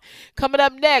Mind. Coming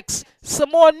up next, some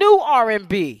more new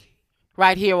R&B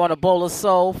right here on A Bowl of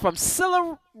Soul from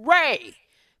Cilla Raie,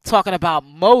 talking about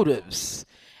motives.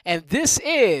 And this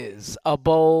is A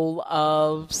Bowl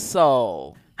of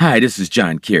Soul. Hi, this is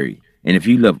John Kerry. And if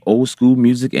you love old school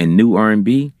music and new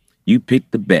R&B, you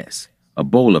picked the best. A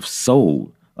Bowl of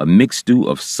Soul, a mixed stew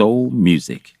of soul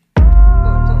music.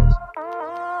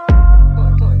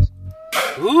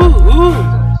 Ooh,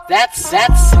 that's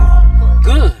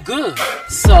good.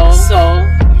 Soul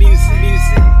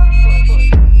music.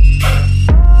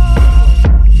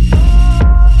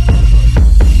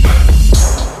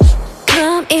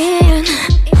 Come in,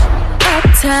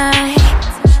 uptight,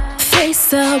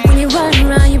 face up when you run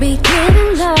around, you be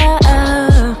getting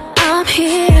love. I'm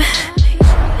here,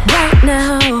 right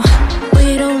now, but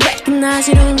you don't recognize,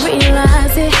 you don't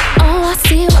realize it. Oh, I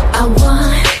see what I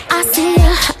want, I see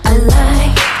what I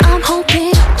like. I'm hoping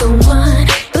you're the one,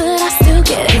 but I still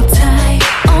get uptight.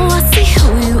 Oh, I see who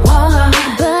you are,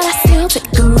 but I still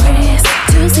take a risk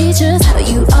to see just how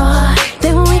you are.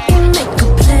 Then we can make a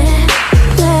plan.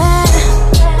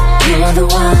 You are the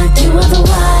one, you are the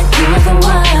one, you are the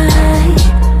one.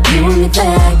 You want me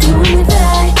back, you want me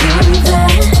back, you want me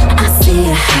back. I see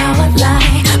how I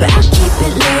like, but I keep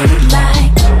it laid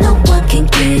like no one can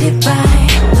get it right.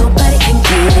 Nobody can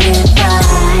get it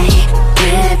right.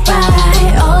 Get it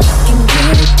right, oh, you can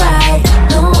get it right.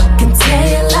 No one can tell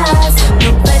you lies.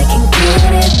 Nobody can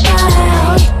get it right.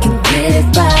 Oh, you can get it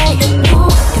right. No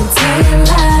one can tell you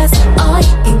lies. Oh,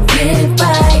 you can get it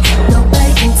right.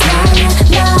 Nobody can tell you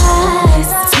lies.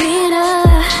 Between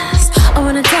us, I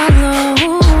wanna down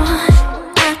low.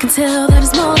 I can tell that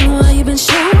it's more than what you've been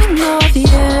showing off,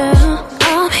 yeah.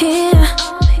 I'm here.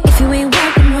 If you ain't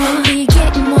wanting more, then you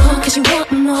getting more. Cause you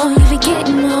want more, you be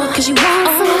getting more. Cause you want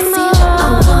more.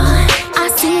 I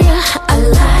see what I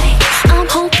like. I'm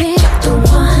hoping you're the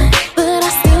one, but I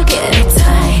still get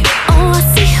uptight. Oh, I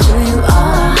see who you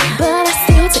are, but I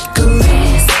still take a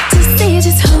risk to see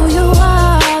just who you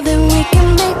are. Then we can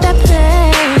make that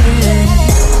plan.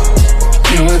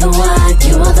 You are the one,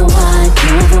 you are the one,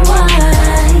 you are the one.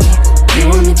 You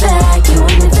want me back, you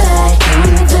want me back, you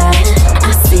want me back.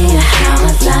 I see how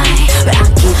I like, but I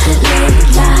keep it laid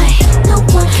like no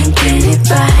one can get it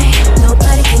right.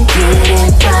 Nobody can get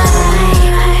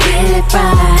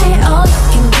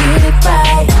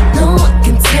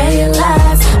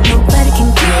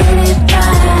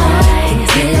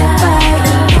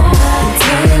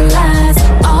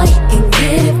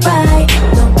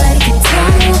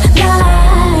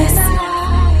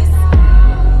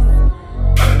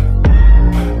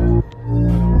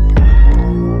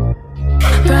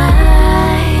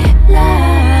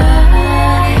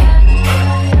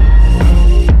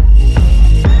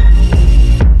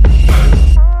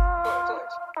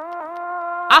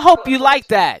I hope you like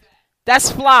that.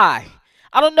 That's fly.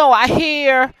 I don't know. I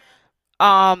hear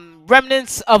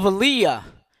remnants of Aaliyah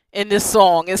in this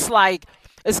song. It's like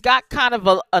it's got kind of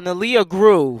an Aaliyah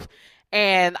groove,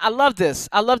 and I love this.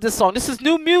 I love this song. This is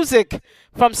new music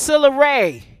from Cilla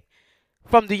Raie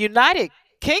from the United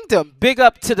Kingdom. Big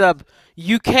up to the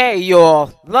UK,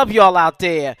 y'all. Love y'all out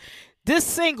there. This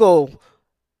single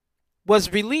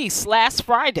was released last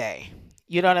Friday.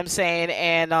 You know what I'm saying?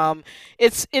 And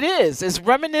it's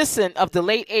reminiscent of the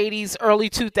late 80s, early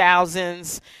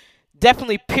 2000s.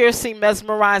 Definitely piercing,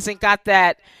 mesmerizing. Got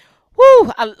that,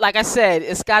 like I said,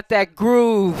 it's got that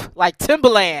groove like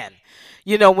Timbaland,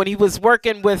 you know, when he was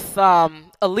working with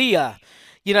Aaliyah.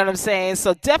 You know what I'm saying?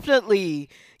 So definitely,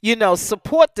 you know,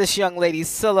 support this young lady,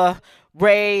 Cilla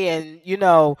Raie. And, you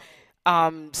know,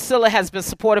 Cilla has been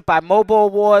supported by Mobile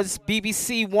Awards,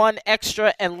 BBC One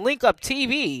Extra, and Link Up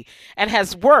TV, and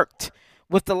has worked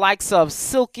with the likes of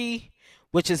Silky,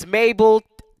 which is Mabel,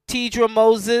 Tidra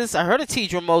Moses. I heard of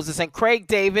Tidra Moses, and Craig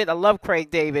David. I love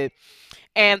Craig David.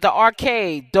 And the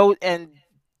Arcade, Doja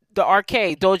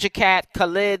Cat,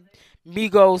 Khalid,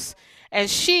 Migos. And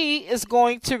she is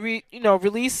going to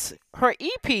release her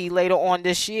EP later on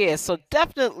this year. So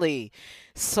definitely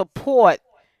support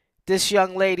this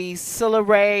young lady, Cilla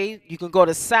Raie. You can go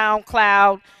to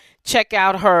SoundCloud, check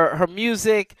out her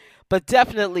music, but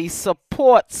definitely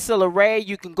support Cilla Raie.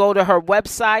 You can go to her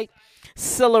website,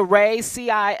 Cilla Raie,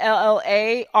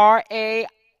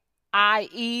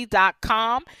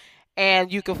 CILLARAIE.com,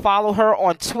 and you can follow her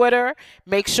on Twitter.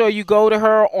 Make sure you go to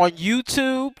her on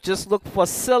YouTube. Just look for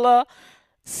Cilla,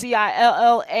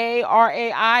 CILLARAIE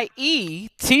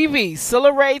TV,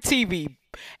 Cilla Raie TV.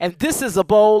 And this is A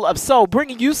Bowl of Soul,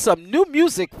 bringing you some new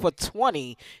music for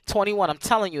 2021. I'm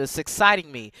telling you, it's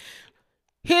exciting me.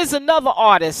 Here's another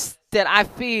artist that I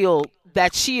feel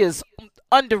that she is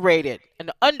underrated,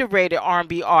 an underrated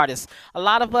R&B artist. A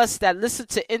lot of us that listen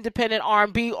to independent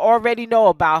R&B already know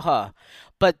about her.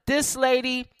 But this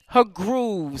lady, her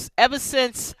grooves, ever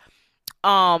since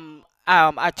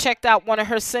I checked out one of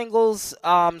her singles,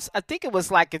 I think it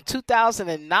was like in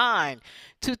 2009,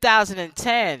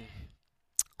 2010.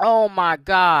 Oh my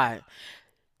God.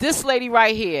 This lady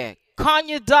right here,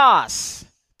 Conya Das,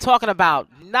 talking about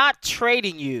Not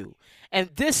Trading You. And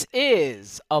this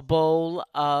is A Bowl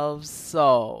of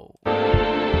Soul.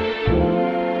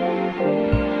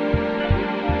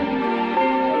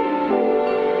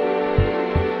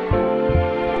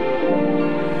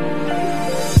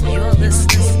 You're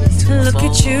listening to Look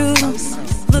at you,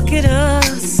 look at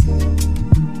us.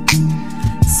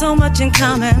 So much in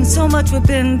common, so much we've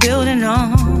been building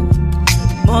on.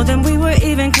 More than we were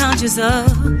even conscious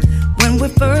of. When we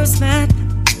first met,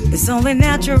 it's only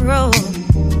natural.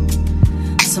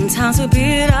 Sometimes we'll be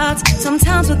at odds,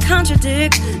 sometimes we'll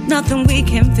contradict. Nothing we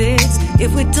can fix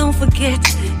if we don't forget,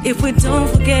 if we don't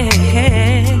forget.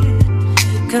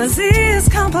 Cause it's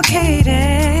complicated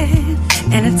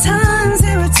and at times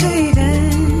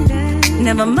irritating.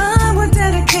 Never mind, we're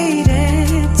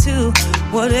dedicated to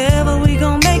whatever we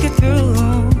gon' make it through.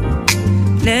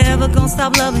 Never gon'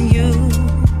 stop loving you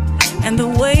and the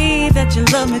way that you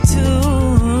love me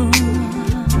too.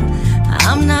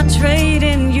 I'm not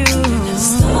trading you. The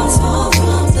stars fall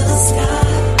from the sky,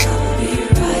 I'll be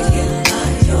right here by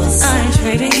your side. I ain't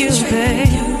trading you,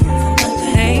 babe.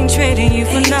 Ain't trading you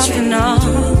for nothing, no.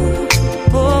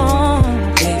 Oh,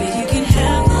 baby, you can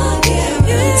have my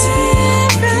guarantee.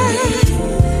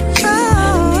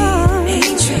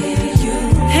 Ain't trading you.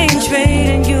 Ain't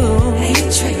trading you.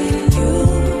 Ain't trading you.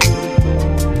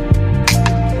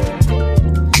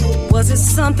 Was it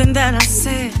something that I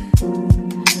said?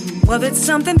 Was it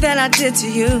something that I did to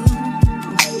you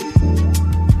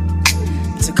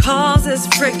to cause this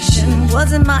friction?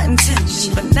 Wasn't my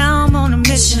intention, but now I'm on a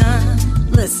mission.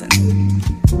 Listen,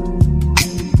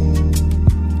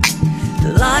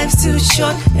 life's too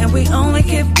short and we only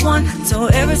get one. So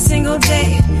every single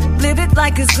day, live it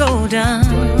like it's golden.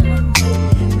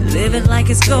 Live it like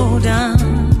it's golden.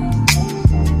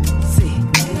 See,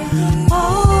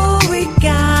 all we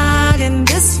got in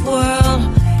this world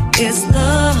is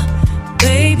love.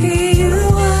 Baby, you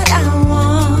what I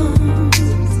want.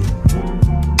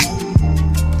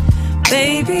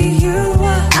 Baby, you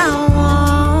what I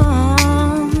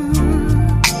want.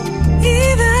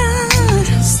 Even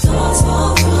the stars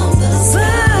fall from the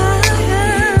sky.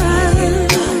 By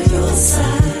your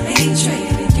side. Ain't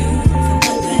trading you for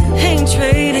nothing. Ain't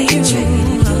trading you.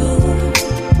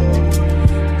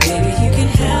 Baby, you can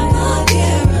have my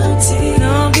guarantee.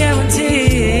 No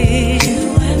guarantee. You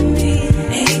and me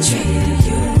ain't trading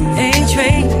you. Ain't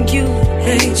trading you.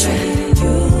 Ain't trading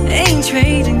you. Ain't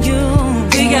trading you.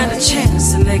 We got a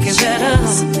chance to make it better.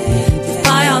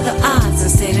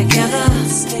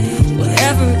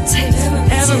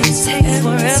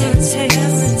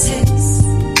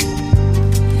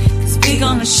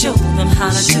 gonna show them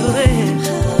how to do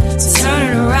it. So turn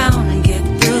it around and get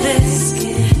through this.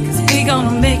 'Cause we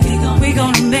gonna make it, we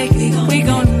gonna make it, we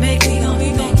gonna make it, we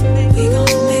gonna make it, we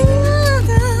gonna make it.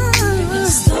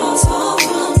 Stars fall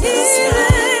from the sky.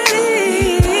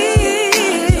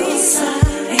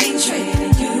 I ain't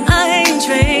trading you. I ain't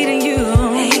trading you.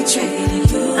 Ain't trading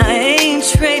you. I ain't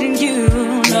trading you.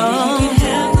 No. You can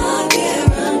have my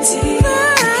guarantee.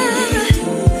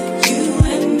 You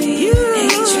and me.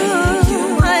 Ain't trading you.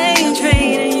 I ain't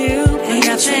trading you for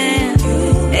nothing.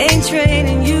 Ain't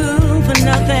trading you for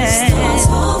nothing. Stars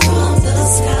fall from the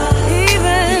sky.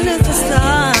 Even if the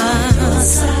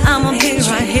stars, I'ma be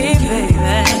right here, baby.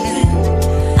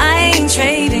 I ain't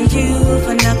trading you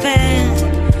for nothing.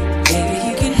 Baby,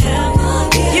 you can have my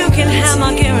guarantee. You can have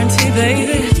my guarantee,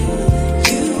 baby.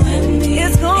 You and me.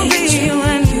 It's gonna be you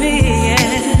and me,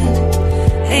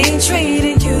 yeah. Ain't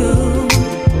trading you.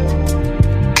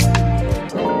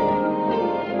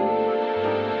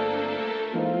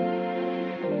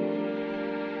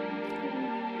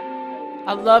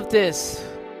 I love this.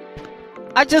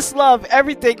 I just love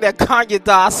everything that Conya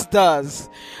Das does.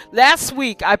 Last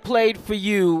week, I played for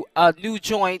you a new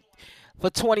joint for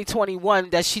 2021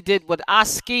 that she did with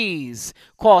Oskies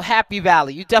called Happy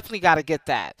Valley. You definitely got to get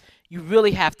that. You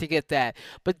really have to get that.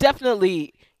 But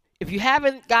definitely, if you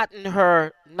haven't gotten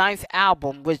her 9th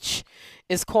album, which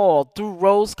is called Through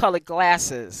Rose-Colored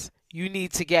Glasses, you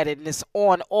need to get it. And it's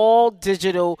on all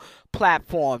digital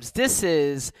platforms. This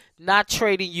is Not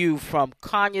Trading You from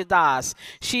Conya Das.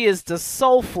 She is the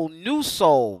soulful new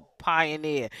soul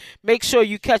pioneer. Make sure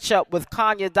you catch up with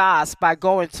Conya Das by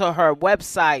going to her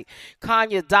website,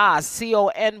 Conya Das,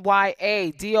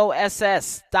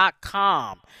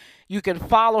 ConyaDoss.com. You can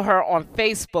follow her on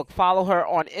Facebook, follow her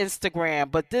on Instagram.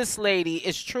 But this lady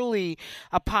is truly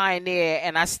a pioneer,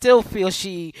 and I still feel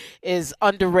she is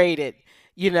underrated.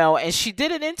 You know, and she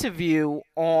did an interview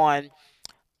on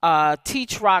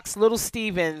Teach Rock's Little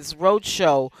Steven's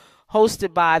Roadshow,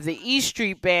 hosted by the E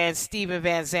Street Band Steven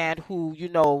Van Zandt, who, you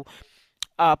know,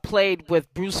 played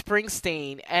with Bruce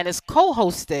Springsteen, and is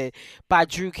co-hosted by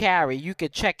Drew Carey. You can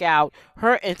check out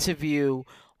her interview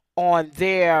on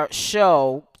their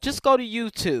show. Just go to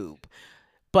YouTube.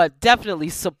 But definitely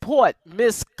support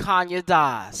Miss Conya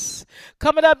Das.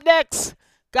 Coming up next,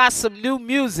 got some new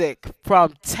music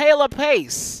from Taylor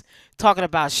Pace, talking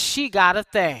about She Got a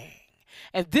Thing.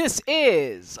 And this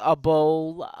is A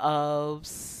Bowl of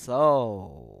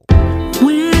Soul.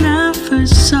 When I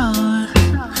first saw her,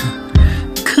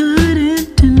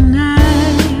 couldn't deny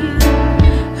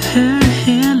her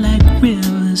hair like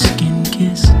river, skin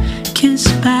kissed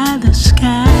by the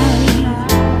sky.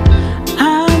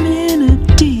 I'm in her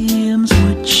DMs,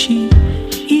 would she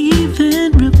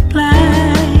even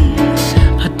reply?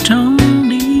 I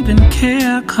don't even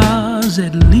care, 'cause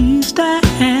at least I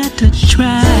had to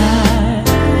try.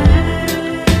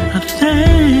 A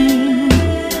thing,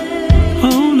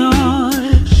 oh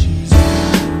Lord,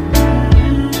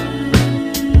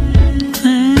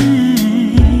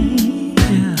 thing,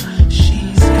 yeah.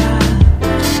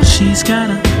 She's got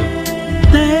a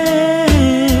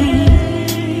thing,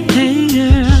 hey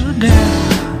girl,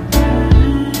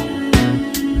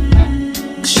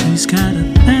 she's got a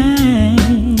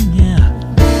thing, yeah.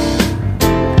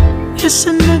 It's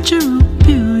a natural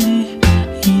beauty,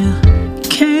 you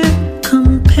can't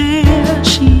compare.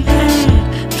 She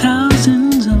had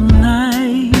thousands of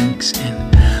likes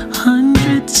and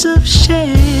hundreds of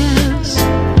shares.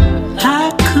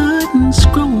 I couldn't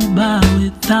scroll by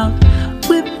without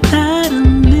a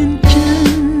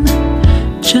mention,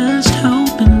 just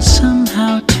hoping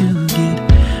somehow to get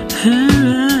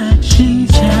her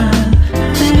attention.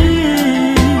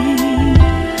 Hey,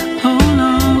 oh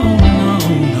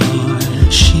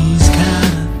Lord, she's got a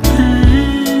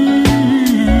thing.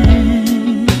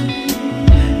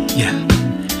 Yeah,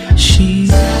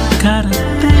 she's got a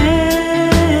thing.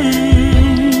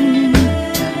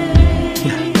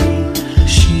 Yeah,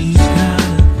 she's got a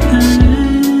thing.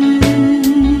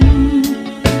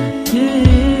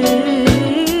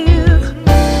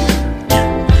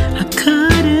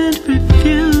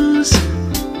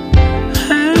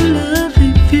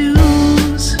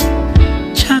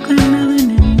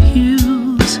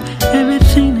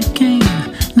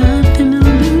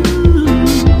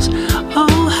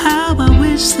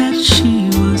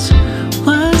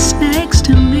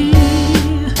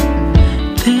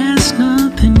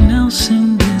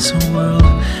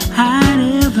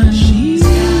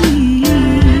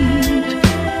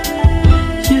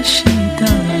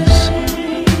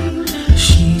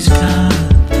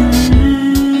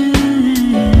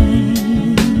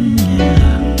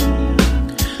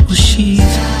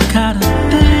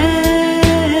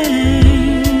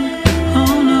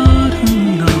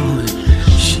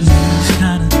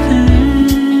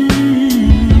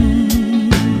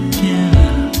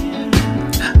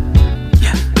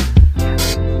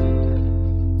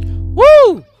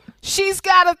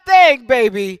 got a thing,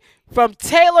 baby, from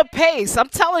Taylor Pace. I'm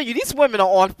telling you, these women are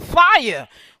on fire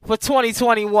for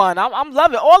 2021. I'm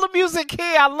loving all the music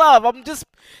here. I love. I'm just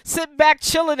sitting back,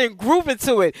 chilling, and grooving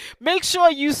to it. Make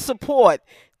sure you support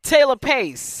Taylor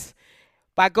Pace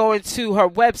by going to her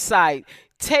website,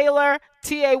 Taylor,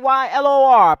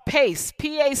 Taylor, Pace,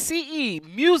 Pace,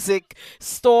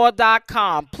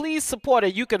 musicstore.com. Please support her.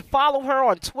 You can follow her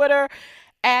on Twitter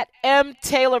at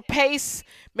mtaylorpace.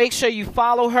 Make sure you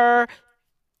follow her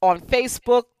on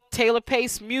Facebook, Taylor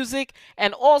Pace Music,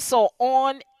 and also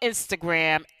on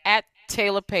Instagram at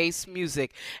Taylor Pace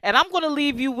Music. And I'm going to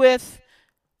leave you with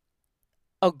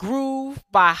a groove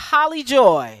by Holly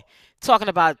Joy, talking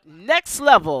about next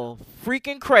level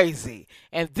freaking crazy.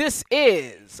 And this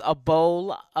is A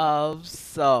Bowl of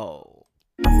Soul.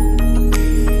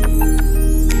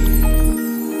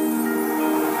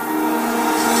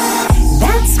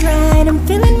 That's right, I'm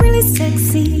feeling really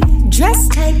sexy.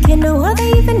 Dressed tight, can no other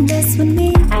even mess with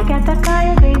me. I got that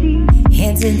fire, baby.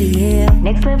 Hands in the air,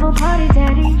 next level party,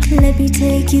 daddy. Let me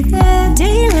take you there.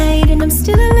 Daylight and I'm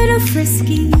still a little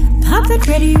frisky. Pop it,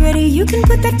 ready, ready, you can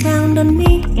put that round on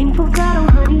me. In full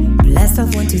throttle, honey. Blast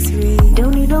off 1, 2, 3.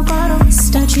 Don't need no bottle.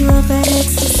 Start you off at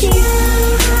ecstasy.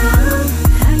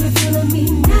 How you feeling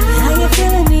me now? How you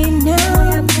feeling me now? The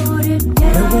way I put it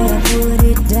down. The way I put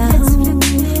it down. Let's flip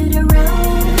it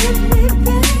around. Hit me,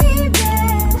 baby.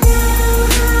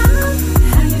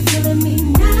 How you feeling me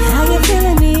now? How you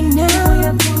feeling me now? The way I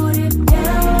put it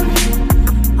down.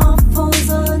 All fours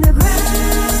on the ground.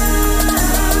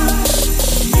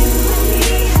 You and me,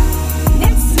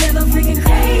 next level freaking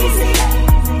crazy.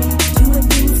 Doing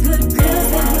things good, girls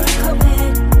that will come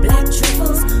in. Black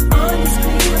triples on the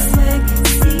screen with swag.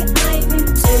 See, I've been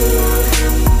too.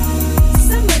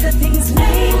 Some of the things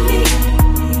lately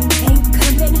ain't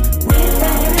coming with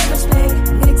that respect.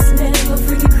 Next level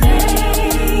freaking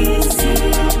crazy.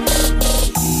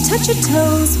 Touch your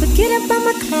toes, but get up on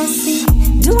my classy.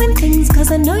 Doing things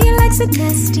cause I know you likes it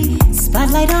nasty.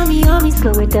 Spotlight on me,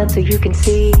 slow it down so you can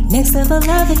see. Next level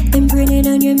love it, imprinted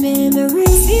on your memory.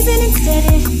 Seasoning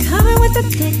steady, coming with the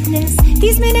thickness.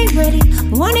 These men ain't ready,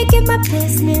 wanna get my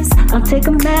business. I'll take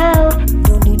 'em out,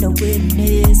 don't need no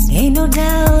witness. Ain't no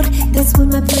doubt, that's what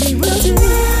my pretty will do.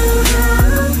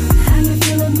 How you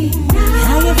feeling me now?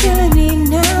 How you feeling me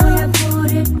now? The way I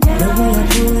put it down. The way I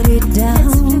put it down.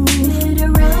 Let's flip it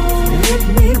around. Hit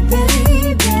me,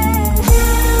 baby.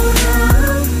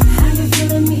 How you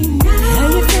feeling me now? How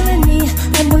you feeling me?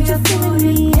 I know you're feeling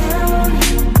me out.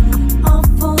 All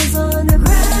fours on the ground.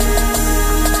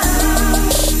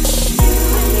 You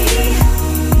and me,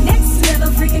 next level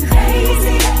freaking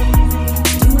crazy.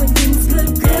 Doing things good,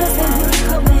 girls that will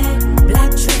come in.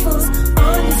 Black triples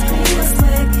on the screen with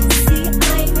swag. See,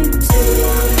 I've been too.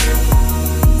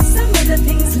 Some of the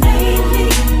things lately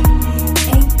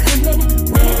ain't coming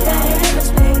with that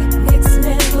respect. Next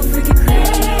level freaking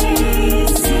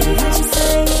crazy. Got you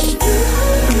saying,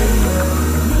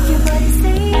 make your body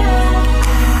say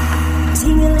yeah.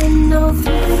 Tingling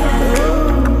over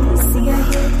yeah. See, I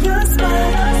hit your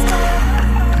spot.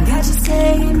 Got you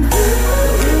saying,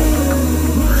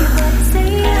 make your body say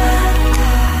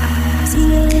yeah.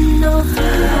 Tingling over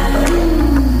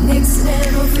next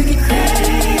level freaking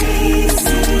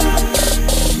crazy.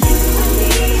 You and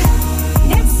me,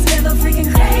 next level freaking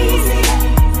crazy.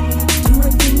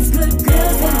 Doing things good,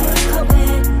 girls that will come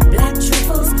in. Black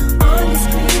triples on the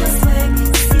screen with swag.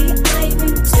 See, I've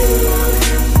been too.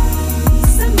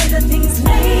 Some of the things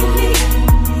lately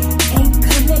ain't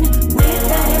coming with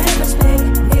that respect.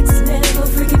 Next level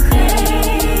freaking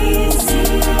crazy.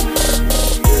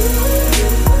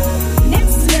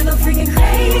 Next level freaking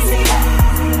crazy.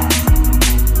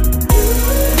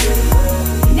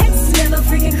 Next level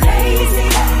freaking crazy.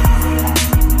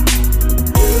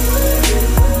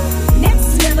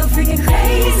 Next level freaking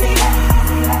crazy.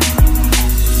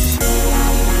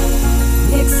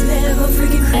 Next level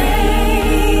freaking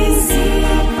crazy.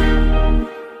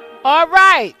 All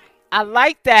right. I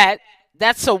like that.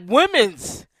 That's a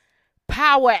women's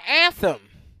power anthem,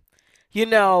 you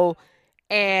know,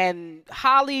 and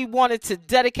Holly wanted to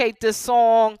dedicate this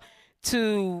song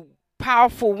to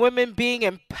powerful women being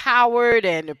empowered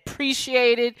and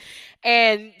appreciated.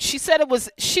 And she said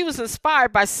she was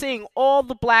inspired by seeing all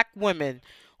the black women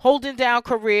holding down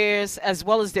careers as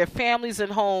well as their families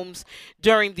and homes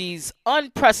during these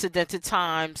unprecedented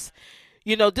times.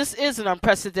 You know, this is an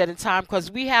unprecedented time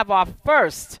because we have our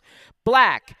first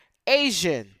black,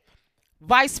 Asian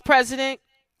Vice President,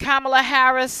 Kamala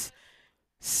Harris,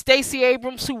 Stacey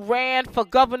Abrams, who ran for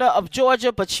governor of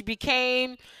Georgia, but she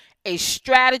became a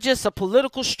strategist, a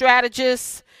political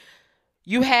strategist.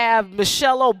 You have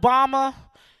Michelle Obama,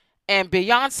 And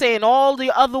Beyonce and all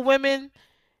the other women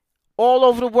all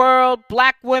over the world,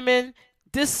 black women,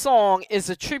 this song is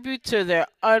a tribute to their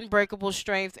unbreakable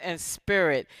strength and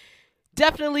spirit.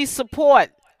 Definitely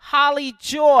support Holly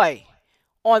Joy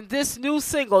on this new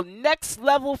single, Next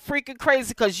Level Freaking Crazy,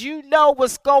 because you know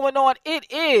what's going on.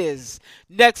 It is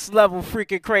Next Level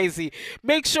Freaking Crazy.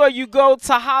 Make sure you go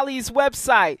to Holly's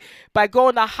website by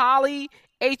going to Holly,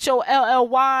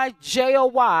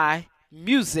 HOLLYJOY,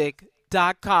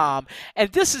 music.com.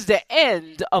 And this is the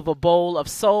end of A Bowl of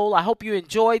Soul. I hope you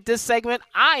enjoyed this segment.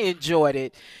 I enjoyed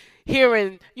it.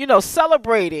 Hearing,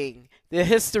 celebrating the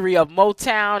history of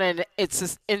Motown and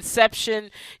its inception,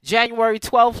 January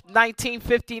 12th,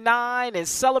 1959, and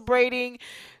celebrating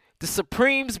the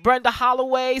Supremes, Brenda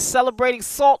Holloway, celebrating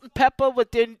Salt and Pepa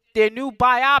with their new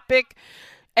biopic,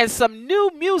 and some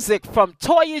new music from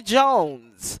Toia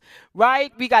Jones,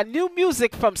 right? We got new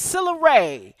music from Cilla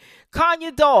Raie,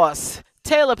 Conya,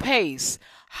 Taylor Pace,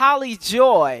 Holly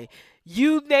Joy.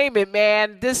 You name it,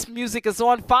 man. This music is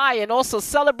on fire. And also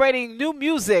celebrating new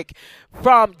music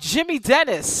from Jimmy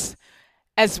Dennis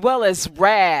as well as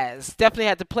Raz. Definitely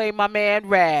had to play my man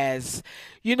Raz.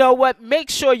 You know what? Make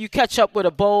sure you catch up with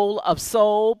A Bowl of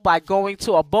Soul by going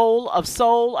to A Bowl of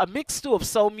Soul, a mixed stew of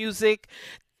soul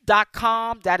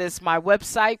music.com. That is my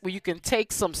website where you can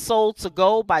take some soul to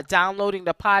go by downloading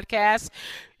the podcast.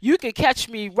 You can catch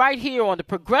me right here on the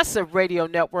Progressive Radio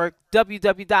Network,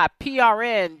 www.prn.fm,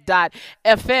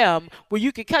 where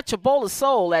you can catch A Bowl of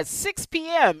Soul at 6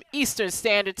 p.m. Eastern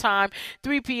Standard Time,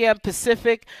 3 p.m.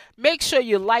 Pacific. Make sure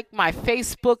you like my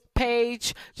Facebook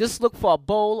page. Just look for A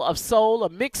Bowl of Soul, a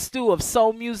mixed stew of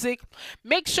soul music.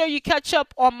 Make sure you catch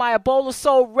up on my A Bowl of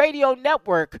Soul Radio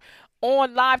Network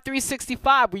on Live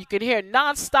 365, where you can hear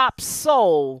nonstop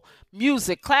soul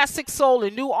music, classic soul,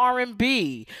 and new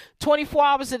R&B. 24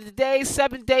 hours of the day,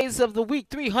 7 days of the week,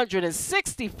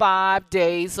 365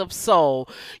 days of soul.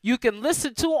 You can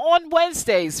listen to on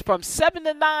Wednesdays from 7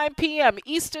 to 9 p.m.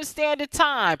 Eastern Standard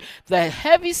Time, The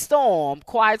Heavy Storm,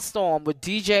 Quiet Storm with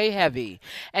DJ Heavy.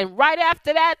 And right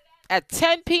after that, at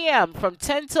 10 p.m. from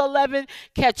 10 to 11,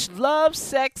 catch Love,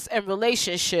 Sex, and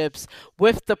Relationships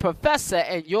with the Professor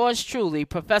and yours truly,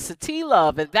 Professor T.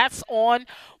 Love. And that's on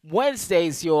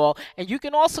Wednesdays, y'all. And you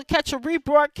can also catch a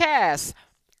rebroadcast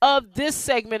of this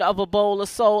segment of A Bowl of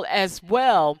Soul as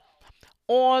well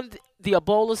on the A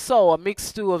Bowl of Soul, a mixed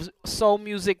stew of soul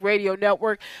music radio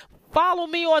network. Follow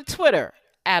me on Twitter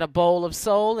at A Bowl of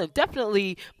Soul. And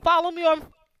definitely follow me on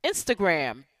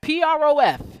Instagram,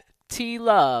 PROF. T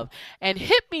Love, and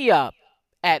hit me up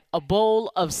at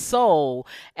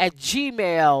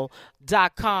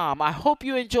abowlofsoul@gmail.com. I hope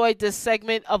you enjoyed this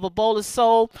segment of A Bowl of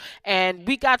Soul, and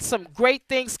we got some great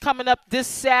things coming up this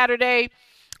Saturday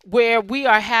where we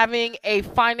are having a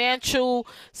financial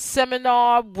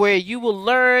seminar where you will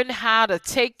learn how to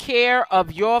take care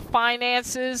of your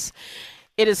finances.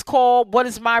 It is called What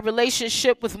is My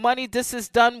Relationship with Money? This is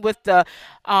done with the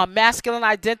Masculine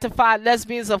Identified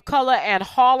Lesbians of Color and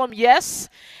Harlem Yes.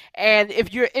 And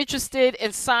if you're interested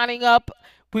in signing up,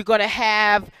 we're going to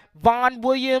have Vaughn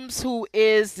Williams, who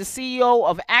is the CEO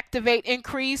of Activate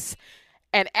Increase,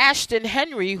 and Ashton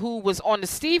Henry, who was on the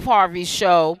Steve Harvey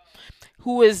Show,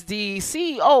 who is the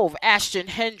CEO of Ashton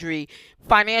Henry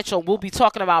Financial. We'll be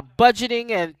talking about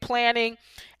budgeting and planning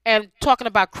and talking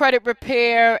about credit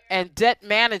repair and debt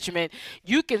management.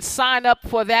 You can sign up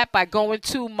for that by going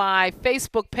to my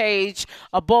Facebook page,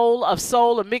 A Bowl of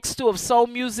Soul, a mixed stew of soul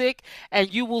music,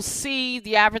 and you will see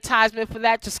the advertisement for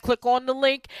that. Just click on the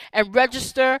link and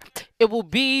register. It will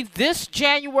be this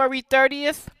January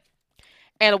 30th,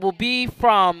 and it will be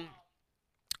from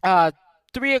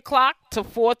 3 o'clock to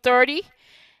 4:30,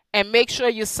 and make sure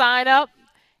you sign up.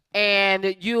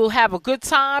 And you'll have a good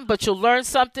time, but you'll learn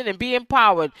something and be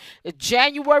empowered.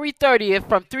 January 30th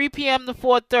from 3 p.m. to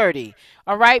 4:30.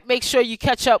 All right? Make sure you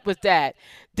catch up with that.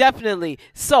 Definitely.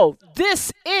 So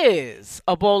this is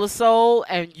A Bowl of Soul,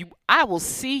 and I will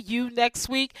see you next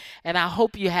week, and I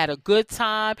hope you had a good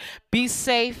time. Be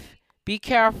safe. Be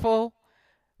careful.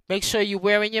 Make sure you're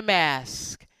wearing your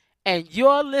mask. And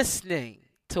you're listening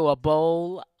to A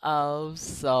Bowl of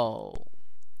Soul.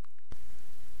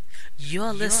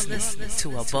 You're listening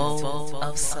to A Bowl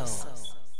of Soul.